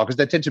of where they are, because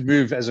they tend to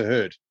move as a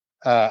herd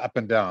up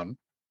and down.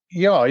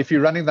 Yeah, if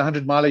you're running the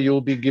 100-miler,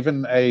 you'll be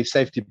given a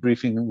safety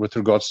briefing with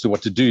regards to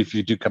what to do if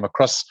you do come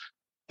across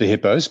the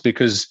hippos,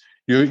 because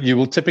you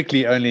will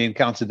typically only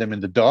encounter them in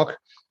the dark.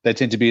 They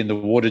tend to be in the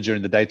water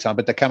during the daytime,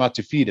 but they come out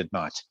to feed at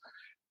night.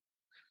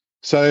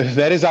 So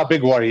that is our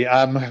big worry.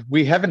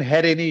 We haven't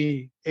had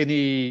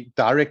any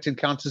direct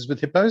encounters with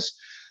hippos.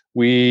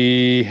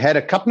 We had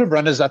a couple of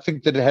runners, I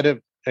think, that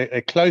had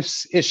a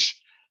close-ish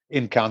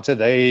encounter.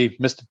 They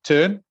missed a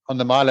turn on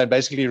the mile and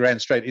basically ran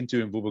straight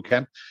into Mvubu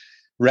Camp,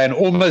 ran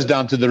almost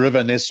down to the river,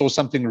 and they saw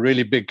something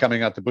really big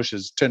coming out the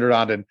bushes, turned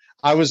around, and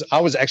I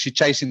was actually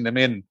chasing them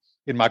in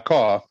my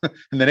car.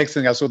 And the next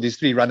thing I saw, these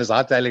 3 runners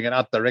hightailing it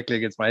out directly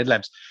against my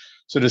headlamps,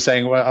 sort of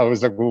saying, well, I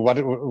was like, well,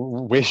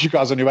 where are you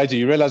guys on your way to?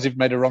 You realize you've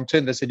made a wrong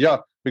turn? They said, yeah,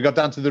 we got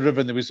down to the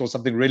river and then we saw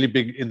something really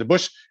big in the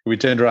bush. We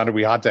turned around and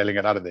we hightailing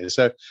it out of there.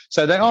 So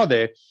they are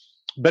there,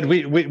 but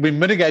we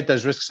mitigate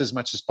those risks as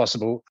much as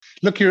possible.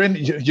 Look, you're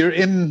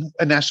in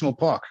a national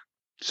park,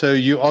 so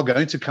you are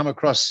going to come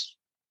across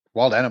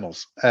wild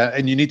animals,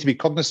 and you need to be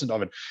cognizant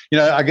of it. You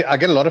know, I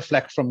get a lot of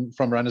flack from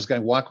runners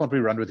going, why can't we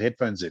run with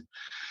headphones in?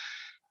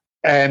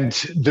 And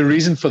the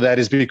reason for that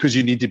is because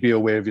you need to be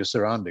aware of your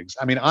surroundings.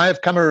 I mean, I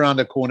have come around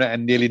a corner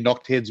and nearly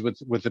knocked heads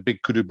with a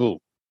big kudu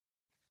bull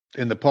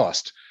in the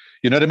past.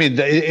 You know what I mean?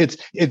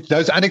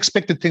 Those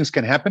unexpected things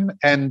can happen,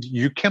 and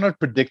you cannot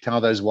predict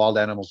how those wild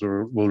animals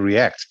will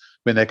react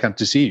when they come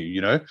to see you. You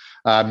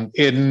know,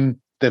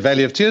 in the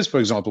Valley of Tears, for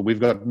example,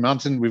 we've got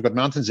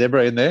mountain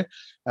zebra in there,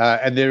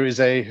 and there is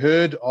a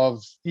herd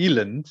of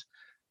eland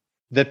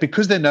that,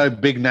 because there are no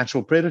big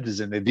natural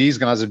predators in there, these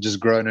guys have just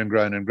grown and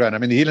grown and grown. I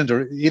mean, the eland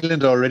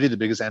are already the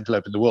biggest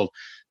antelope in the world.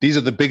 These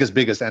are the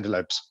biggest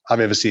antelopes I've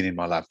ever seen in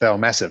my life. They are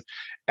massive.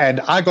 And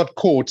I got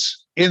caught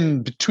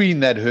in between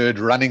that herd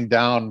running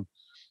down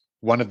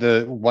one of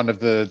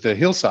the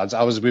hillsides.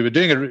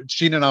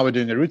 Sheena and I were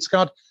doing a route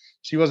scout.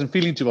 She wasn't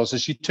feeling too well, so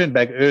she turned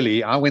back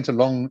early. I went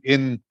along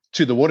into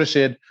the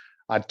watershed.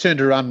 I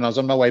turned around and I was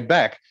on my way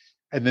back.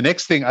 And the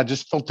next thing, I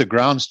just felt the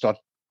ground start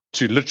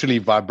to literally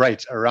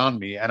vibrate around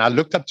me. And I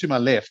looked up to my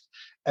left,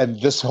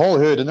 and this whole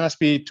herd, and there must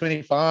be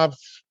 25,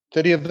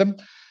 30 of them,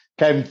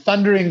 came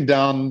thundering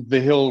down the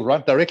hill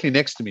right directly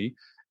next to me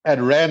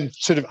and ran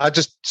I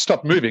just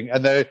stopped moving.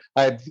 And I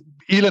had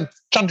eland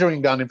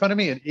thundering down in front of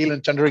me and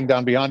eland thundering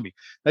down behind me.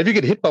 Now, if you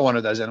get hit by one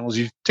of those animals,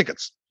 you have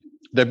tickets.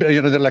 They're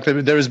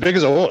as big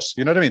as a horse.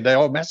 You know what I mean? They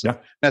are massive,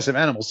 massive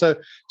animals. So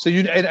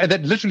and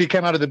that literally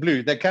came out of the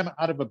blue. They came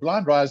out of a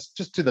blind rise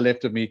just to the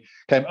left of me,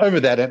 came over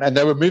that, and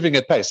they were moving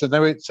at pace. And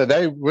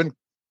they weren't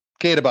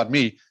cared about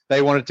me.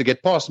 They wanted to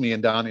get past me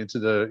and down into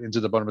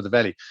the bottom of the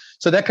valley.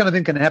 So that kind of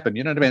thing can happen.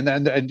 You know what I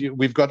mean? And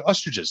we've got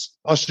ostriches.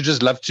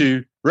 Ostriches love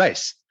to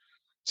race.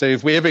 So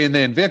if we're ever in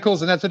there in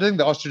vehicles and that sort of thing,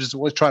 the ostriches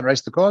always try and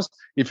race the cars.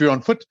 If you're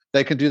on foot,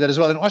 they can do that as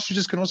well. And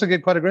ostriches can also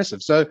get quite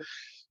aggressive. So,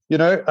 you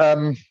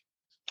know,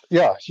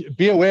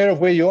 be aware of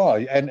where you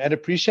are and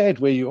appreciate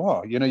where you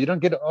are. You know, you don't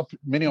get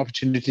many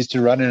opportunities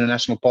to run in a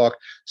national park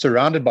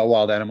surrounded by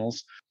wild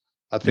animals,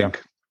 I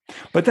think. Yeah.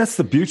 But that's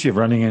the beauty of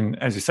running in,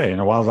 as you say, in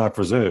a wildlife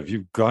reserve.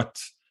 You've got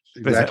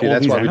exactly.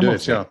 That's why we do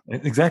it. Yeah,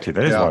 exactly.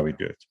 That is why we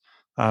do it.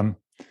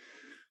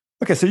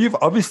 Okay, so you've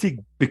obviously,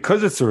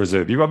 because it's a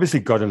reserve, you've obviously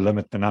got to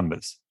limit the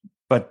numbers.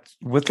 But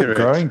with the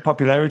growing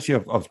popularity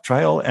of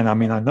trail, and I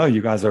mean, I know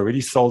you guys are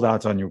already sold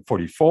out on your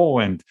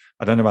 44, and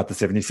I don't know about the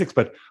 76,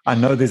 but I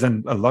know there's a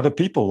lot of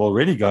people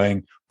already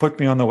going, put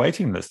me on the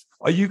waiting list.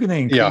 Are you going to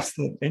increase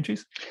the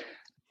entries?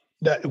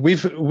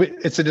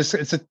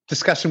 It's a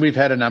discussion we've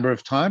had a number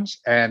of times,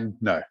 and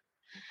no.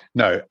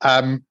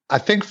 I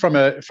think from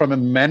a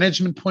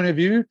management point of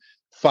view,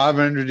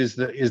 500 is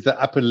the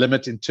upper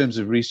limit in terms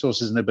of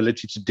resources and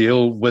ability to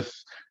deal with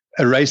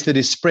a race that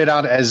is spread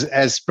out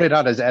as spread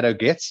out as Addo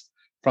gets.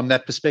 From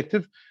that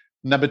perspective,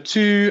 Number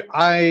two,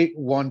 I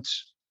want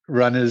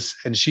runners,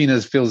 and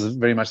Sheena feels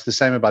very much the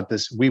same about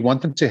this. We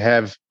want them to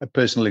have a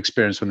personal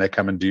experience when they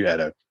come and do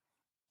Addo.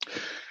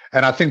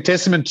 And I think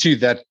testament to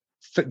that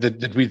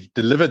we've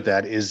delivered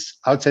that is,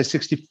 I would say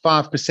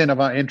 65% of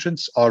our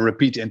entrants are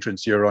repeat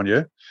entrants year on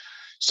year.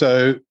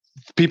 So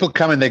people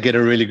come and they get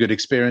a really good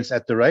experience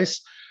at the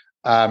race.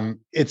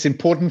 It's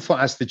important for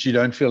us that you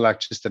don't feel like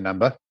just a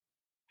number.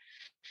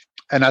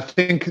 And I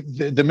think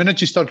the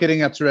minute you start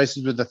getting up to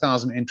races with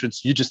 1,000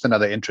 entrants, you're just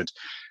another entrant.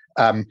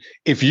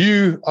 If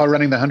you are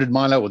running the 100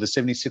 miler or the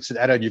 76 at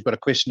Addo and you've got a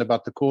question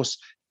about the course,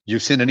 you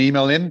send an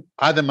email in,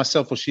 either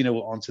myself or Sheena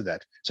will answer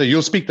that. So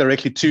you'll speak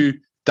directly to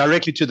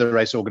the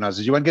race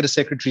organizers. You won't get a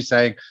secretary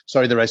saying,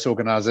 sorry, the race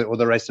organizer or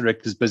the race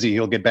director is busy,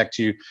 he'll get back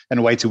to you,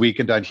 and wait a week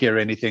and don't hear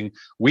anything.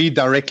 We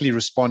directly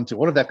respond to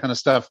all of that kind of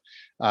stuff.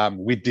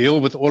 We deal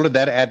with all of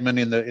that admin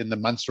in the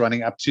months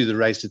running up to the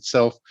race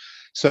itself.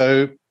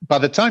 So by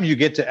the time you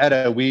get to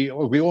Addo,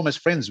 we're almost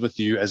friends with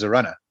you as a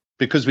runner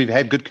because we've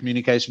had good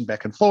communication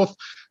back and forth.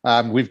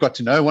 We've got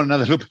to know one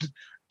another a little bit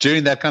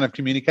during that kind of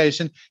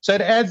communication. So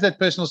it adds that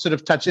personal sort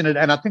of touch in it.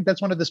 And I think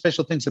that's one of the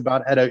special things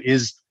about Addo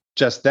is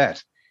just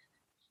that.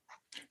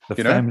 The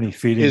family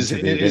feeling is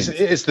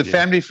the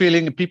family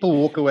feeling. People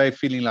walk away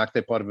feeling like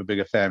they're part of a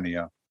bigger family.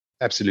 Yeah,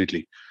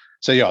 absolutely.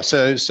 So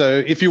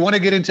if you want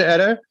to get into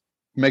Addo,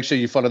 make sure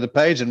you follow the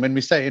page. And when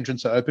we say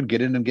entrants are open,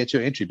 get in and get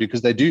your entry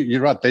because they do.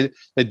 You're right.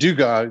 They do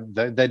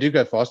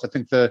go fast. I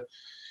think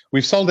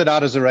we've sold it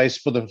out as a race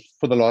for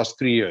the last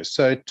 3 years.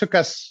 So it took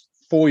us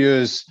 4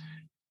 years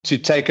to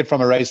take it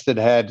from a race that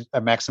had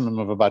a maximum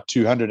of about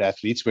 200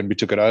 athletes when we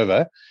took it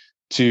over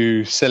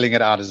to selling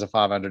it out as a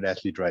 500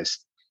 athlete race.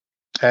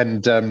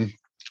 And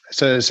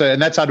so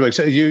that's how it works.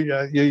 So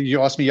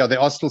you asked me, there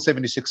are still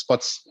 76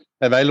 spots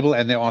available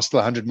and there are still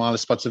 100 miler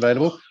spots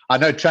available. I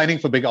know training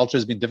for big ultra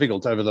has been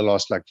difficult over the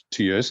last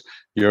 2 years,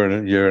 year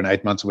and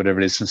 8 months or whatever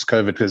it is, since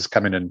COVID has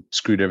come in and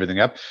screwed everything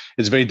up.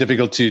 It's very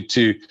difficult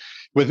to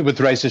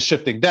with races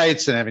shifting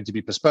dates and having to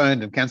be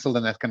postponed and cancelled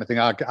and that kind of thing.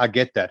 I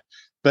get that,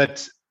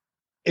 but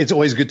it's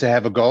always good to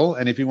have a goal.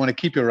 And if you want to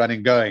keep your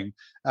running going,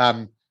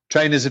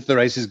 train as if the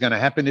race is going to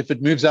happen. If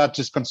it moves out,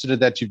 just consider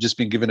that you've just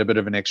been given a bit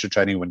of an extra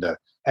training window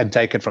and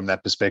take it from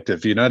that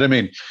perspective. You know what I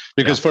mean?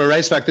 Because for a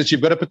race like this, you've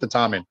got to put the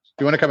time in. If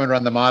you want to come and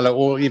run the miler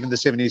or even the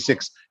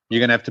 76, you're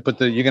going to have to put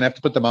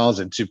the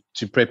miles in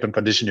to prep and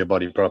condition your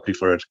body properly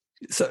for it.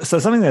 So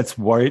something that's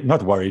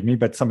not worried me,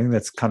 but something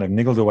that's kind of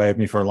niggled away at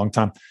me for a long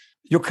time.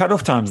 Your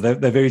cutoff times, they're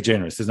very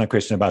generous. There's no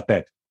question about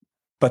that.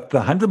 But the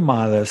 100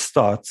 miler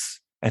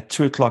starts at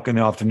 2:00 in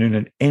the afternoon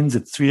and ends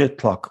at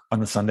 3:00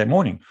 on a Sunday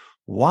morning.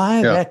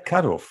 Why that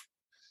cutoff?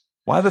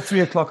 Why the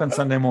 3:00 on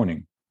Sunday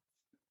morning?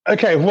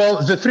 Okay,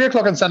 well, the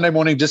 3:00 on Sunday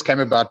morning just came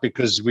about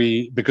because of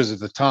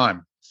the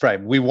time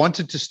frame. We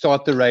wanted to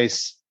start the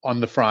race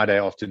on the Friday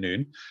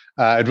afternoon.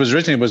 It was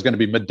originally going to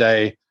be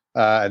midday,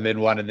 and then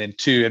 1 and then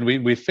 2, and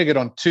we figured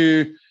on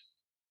 2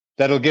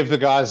 that'll give the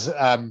guys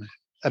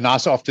a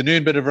nice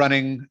afternoon bit of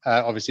running,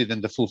 obviously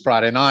then the full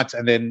Friday night,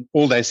 and then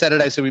all day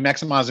Saturday. So we're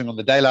maximizing on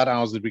the daylight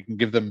hours that we can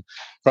give them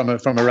from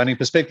a running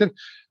perspective.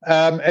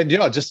 And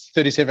just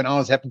 37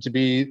 hours happened to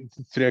be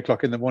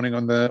 3:00 in the morning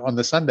on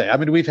the Sunday. I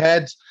mean, we've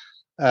had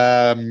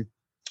 2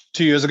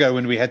 years ago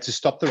when we had to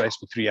stop the race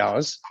for 3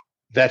 hours.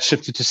 That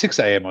shifted to 6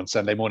 a.m. on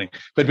Sunday morning.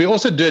 But we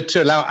also do it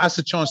to allow us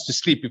a chance to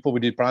sleep before we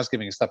do prize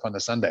giving and stuff on the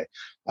Sunday.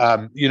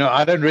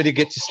 I don't really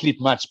get to sleep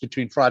much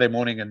between Friday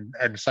morning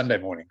and Sunday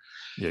morning.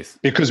 Yes.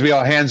 Because we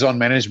are hands-on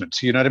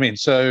management. You know what I mean?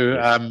 So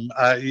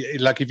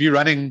if you're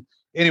running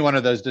any one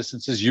of those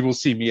distances, you will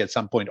see me at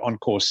some point on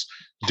course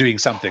doing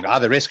something,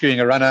 either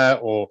rescuing a runner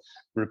or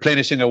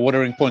replenishing a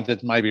watering point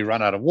that may be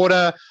run out of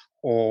water,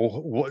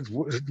 or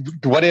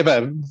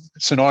whatever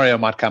scenario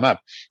might come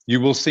up,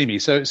 you will see me.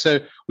 So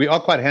we are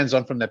quite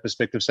hands-on from that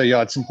perspective. So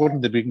it's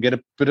important that we can get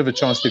a bit of a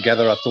chance to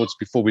gather our thoughts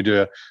before we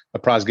do a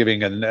prize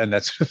giving and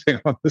that sort of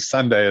thing on the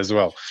Sunday as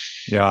well.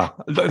 Yeah.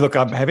 Look,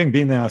 having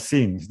been there, I've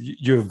seen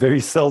you're very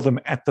seldom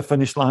at the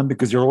finish line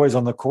because you're always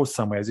on the course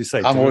somewhere, as you say.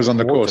 I'm always on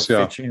the course,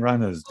 fetching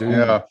runners,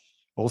 doing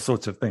all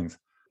sorts of things.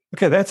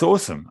 Okay, that's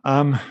awesome.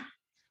 Actually,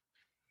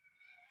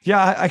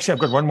 I've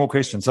got one more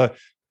question. So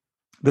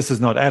this is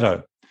not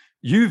Addo.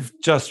 You've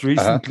just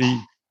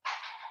recently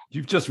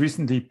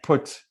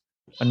put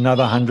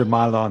another 100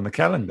 miler on the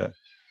calendar.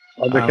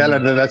 On the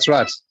calendar, that's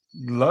right.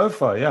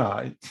 Lofa,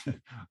 yeah.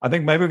 I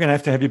think maybe we're going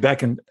to have you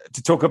back and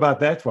to talk about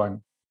that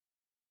one.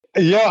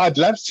 Yeah, I'd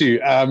love to.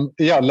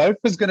 Lofa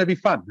is going to be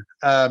fun.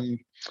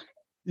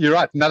 You're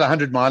right. Another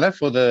 100 miler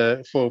for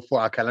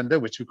our calendar,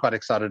 which we're quite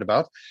excited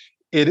about.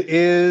 It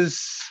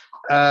is.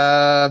 It's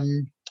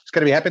going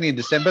to be happening in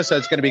December, so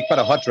it's going to be quite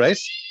a hot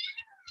race.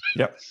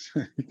 Yep.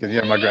 You can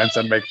hear my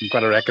grandson making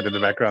quite a racket in the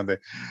background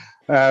there.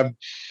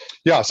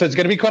 So it's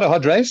going to be quite a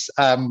hot race.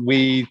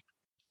 We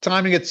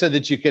timing it so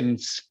that you can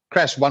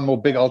crash one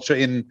more big ultra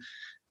in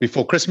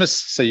before Christmas,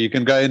 so you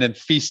can go in and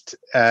feast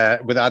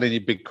without any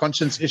big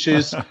conscience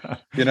issues,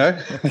 But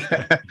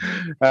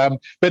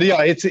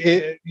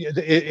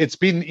it's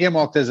been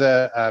earmarked as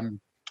a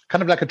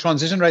kind of like a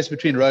transition race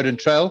between road and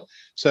trail.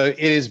 So it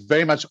is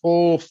very much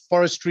all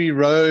forestry,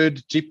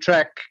 road, jeep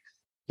track.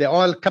 There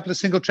are a couple of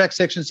single track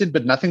sections in,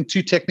 but nothing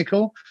too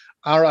technical.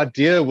 Our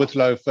idea with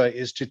Loafer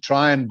is to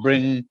try and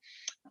bring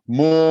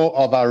more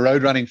of our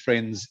road running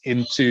friends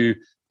into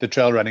the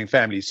trail running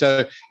family.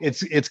 So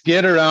it's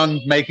geared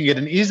around making it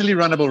an easily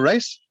runnable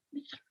race,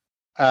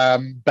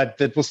 but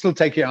that will still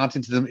take you out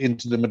into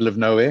the middle of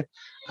nowhere.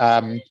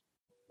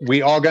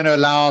 We are going to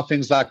allow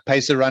things like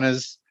pacer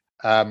runners.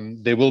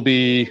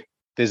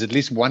 There's at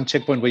least one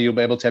checkpoint where you'll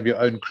be able to have your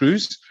own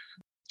crews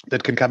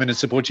that can come in and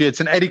support you. It's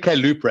an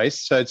 80K loop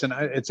race, so it's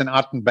an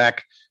out and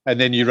back, and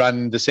then you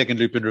run the second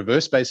loop in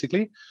reverse,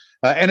 basically.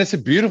 And it's a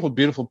beautiful,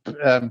 beautiful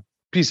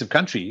piece of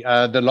country.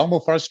 The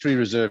Longmore Forestry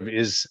Reserve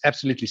is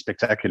absolutely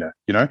spectacular.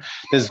 You know,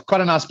 there's quite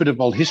a nice bit of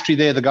old history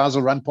there. The guys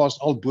will run past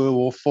old Boer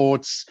War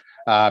forts.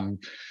 There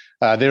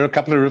are a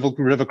couple of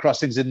river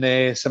crossings in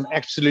there. Some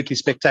absolutely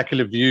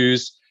spectacular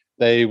views.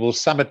 They will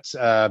summit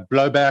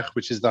Blauberg,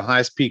 which is the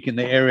highest peak in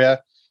the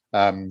area.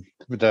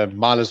 The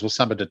milers will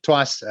summit it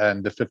twice,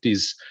 and the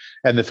 50s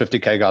and the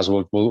 50K guys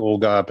will all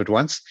go up at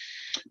once.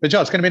 But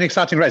yeah, it's going to be an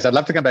exciting race. I'd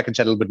love to come back and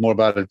chat a little bit more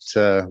about it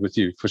with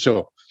you, for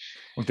sure.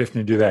 We'll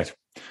definitely do that.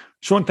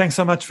 Shaun, thanks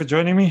so much for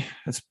joining me.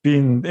 It's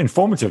been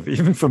informative,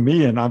 even for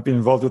me, and I've been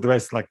involved with the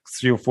race like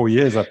 3 or 4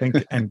 years, I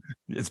think, and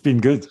it's been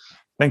good.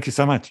 Thank you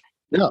so much.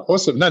 Yeah,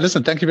 awesome. No,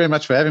 listen, thank you very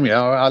much for having me.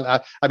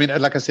 I mean,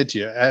 like I said to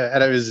you,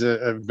 Addo is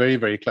very,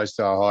 very close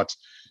to our heart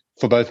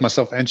for both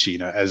myself and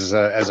Sheena as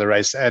a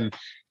race. And,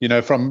 you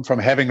know, from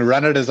having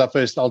run it as our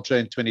first ultra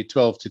in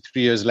 2012 to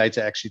 3 years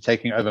later, actually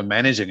taking over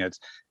managing it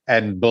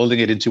and building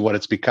it into what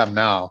it's become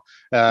now.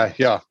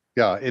 Yeah,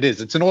 it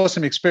is. It's an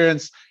awesome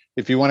experience.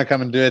 If you want to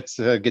come and do it,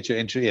 get your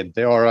entry in.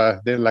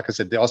 There, like I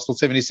said, there are still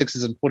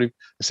 76s and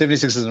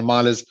 76s and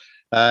milers.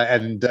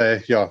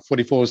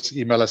 44s,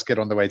 email us, get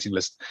on the waiting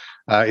list.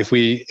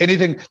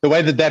 The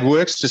way that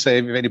works, to say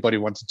if anybody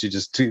wanted to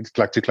just to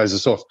close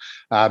this off,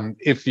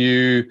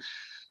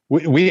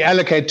 we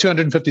allocate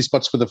 250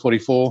 spots for the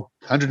 44,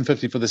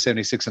 150 for the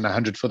 76, and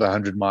 100 for the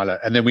 100 miler,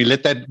 and then we'll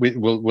let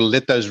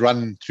those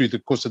run through the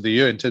course of the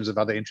year in terms of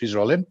how the entries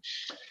roll in.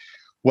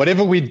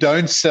 Whatever we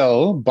don't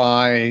sell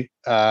by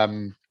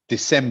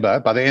December,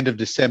 by the end of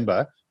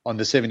December, on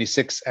the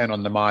 76 and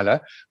on the miler,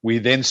 we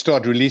then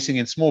start releasing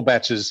in small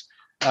batches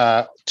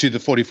to the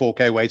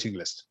 44K waiting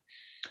list,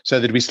 so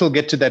that we still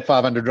get to that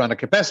 500 runner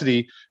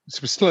capacity. So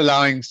we're still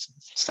allowing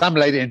some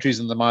late entries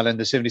in the mile and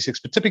the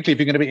 76, but typically if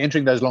you're going to be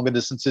entering those longer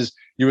distances,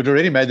 you would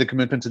already made the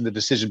commitment and the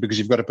decision, because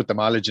you've got to put the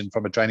mileage in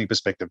from a training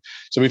perspective.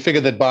 So we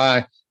figured that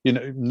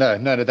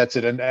that's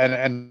it.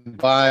 And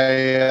by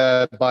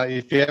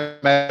if you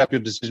haven't made up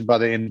your decision by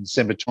the end of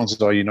December, chances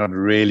are you're not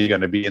really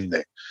going to be in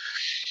there.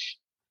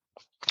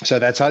 So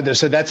that's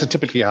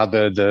typically how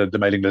the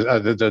mailing list,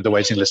 the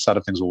waiting list side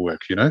of things will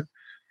work, you know.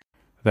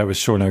 That was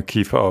Shaun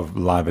O'Keefe of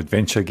Live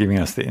Adventure giving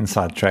us the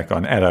inside track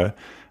on Addo.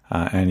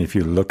 And if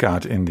you look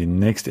out in the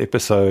next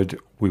episode,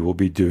 we will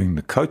be doing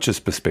the coach's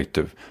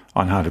perspective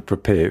on how to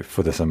prepare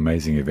for this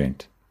amazing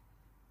event.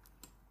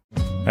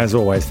 As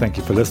always, thank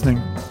you for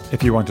listening.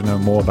 If you want to know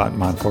more about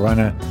Mindful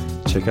Runner,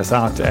 check us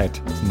out at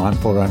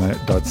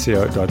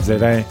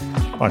mindfulrunner.co.za.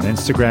 On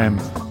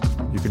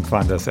Instagram, you can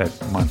find us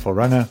at Mindful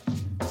Runner.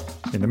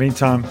 In the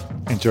meantime,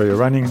 enjoy your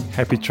running,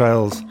 happy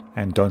trails,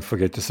 and don't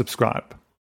forget to subscribe.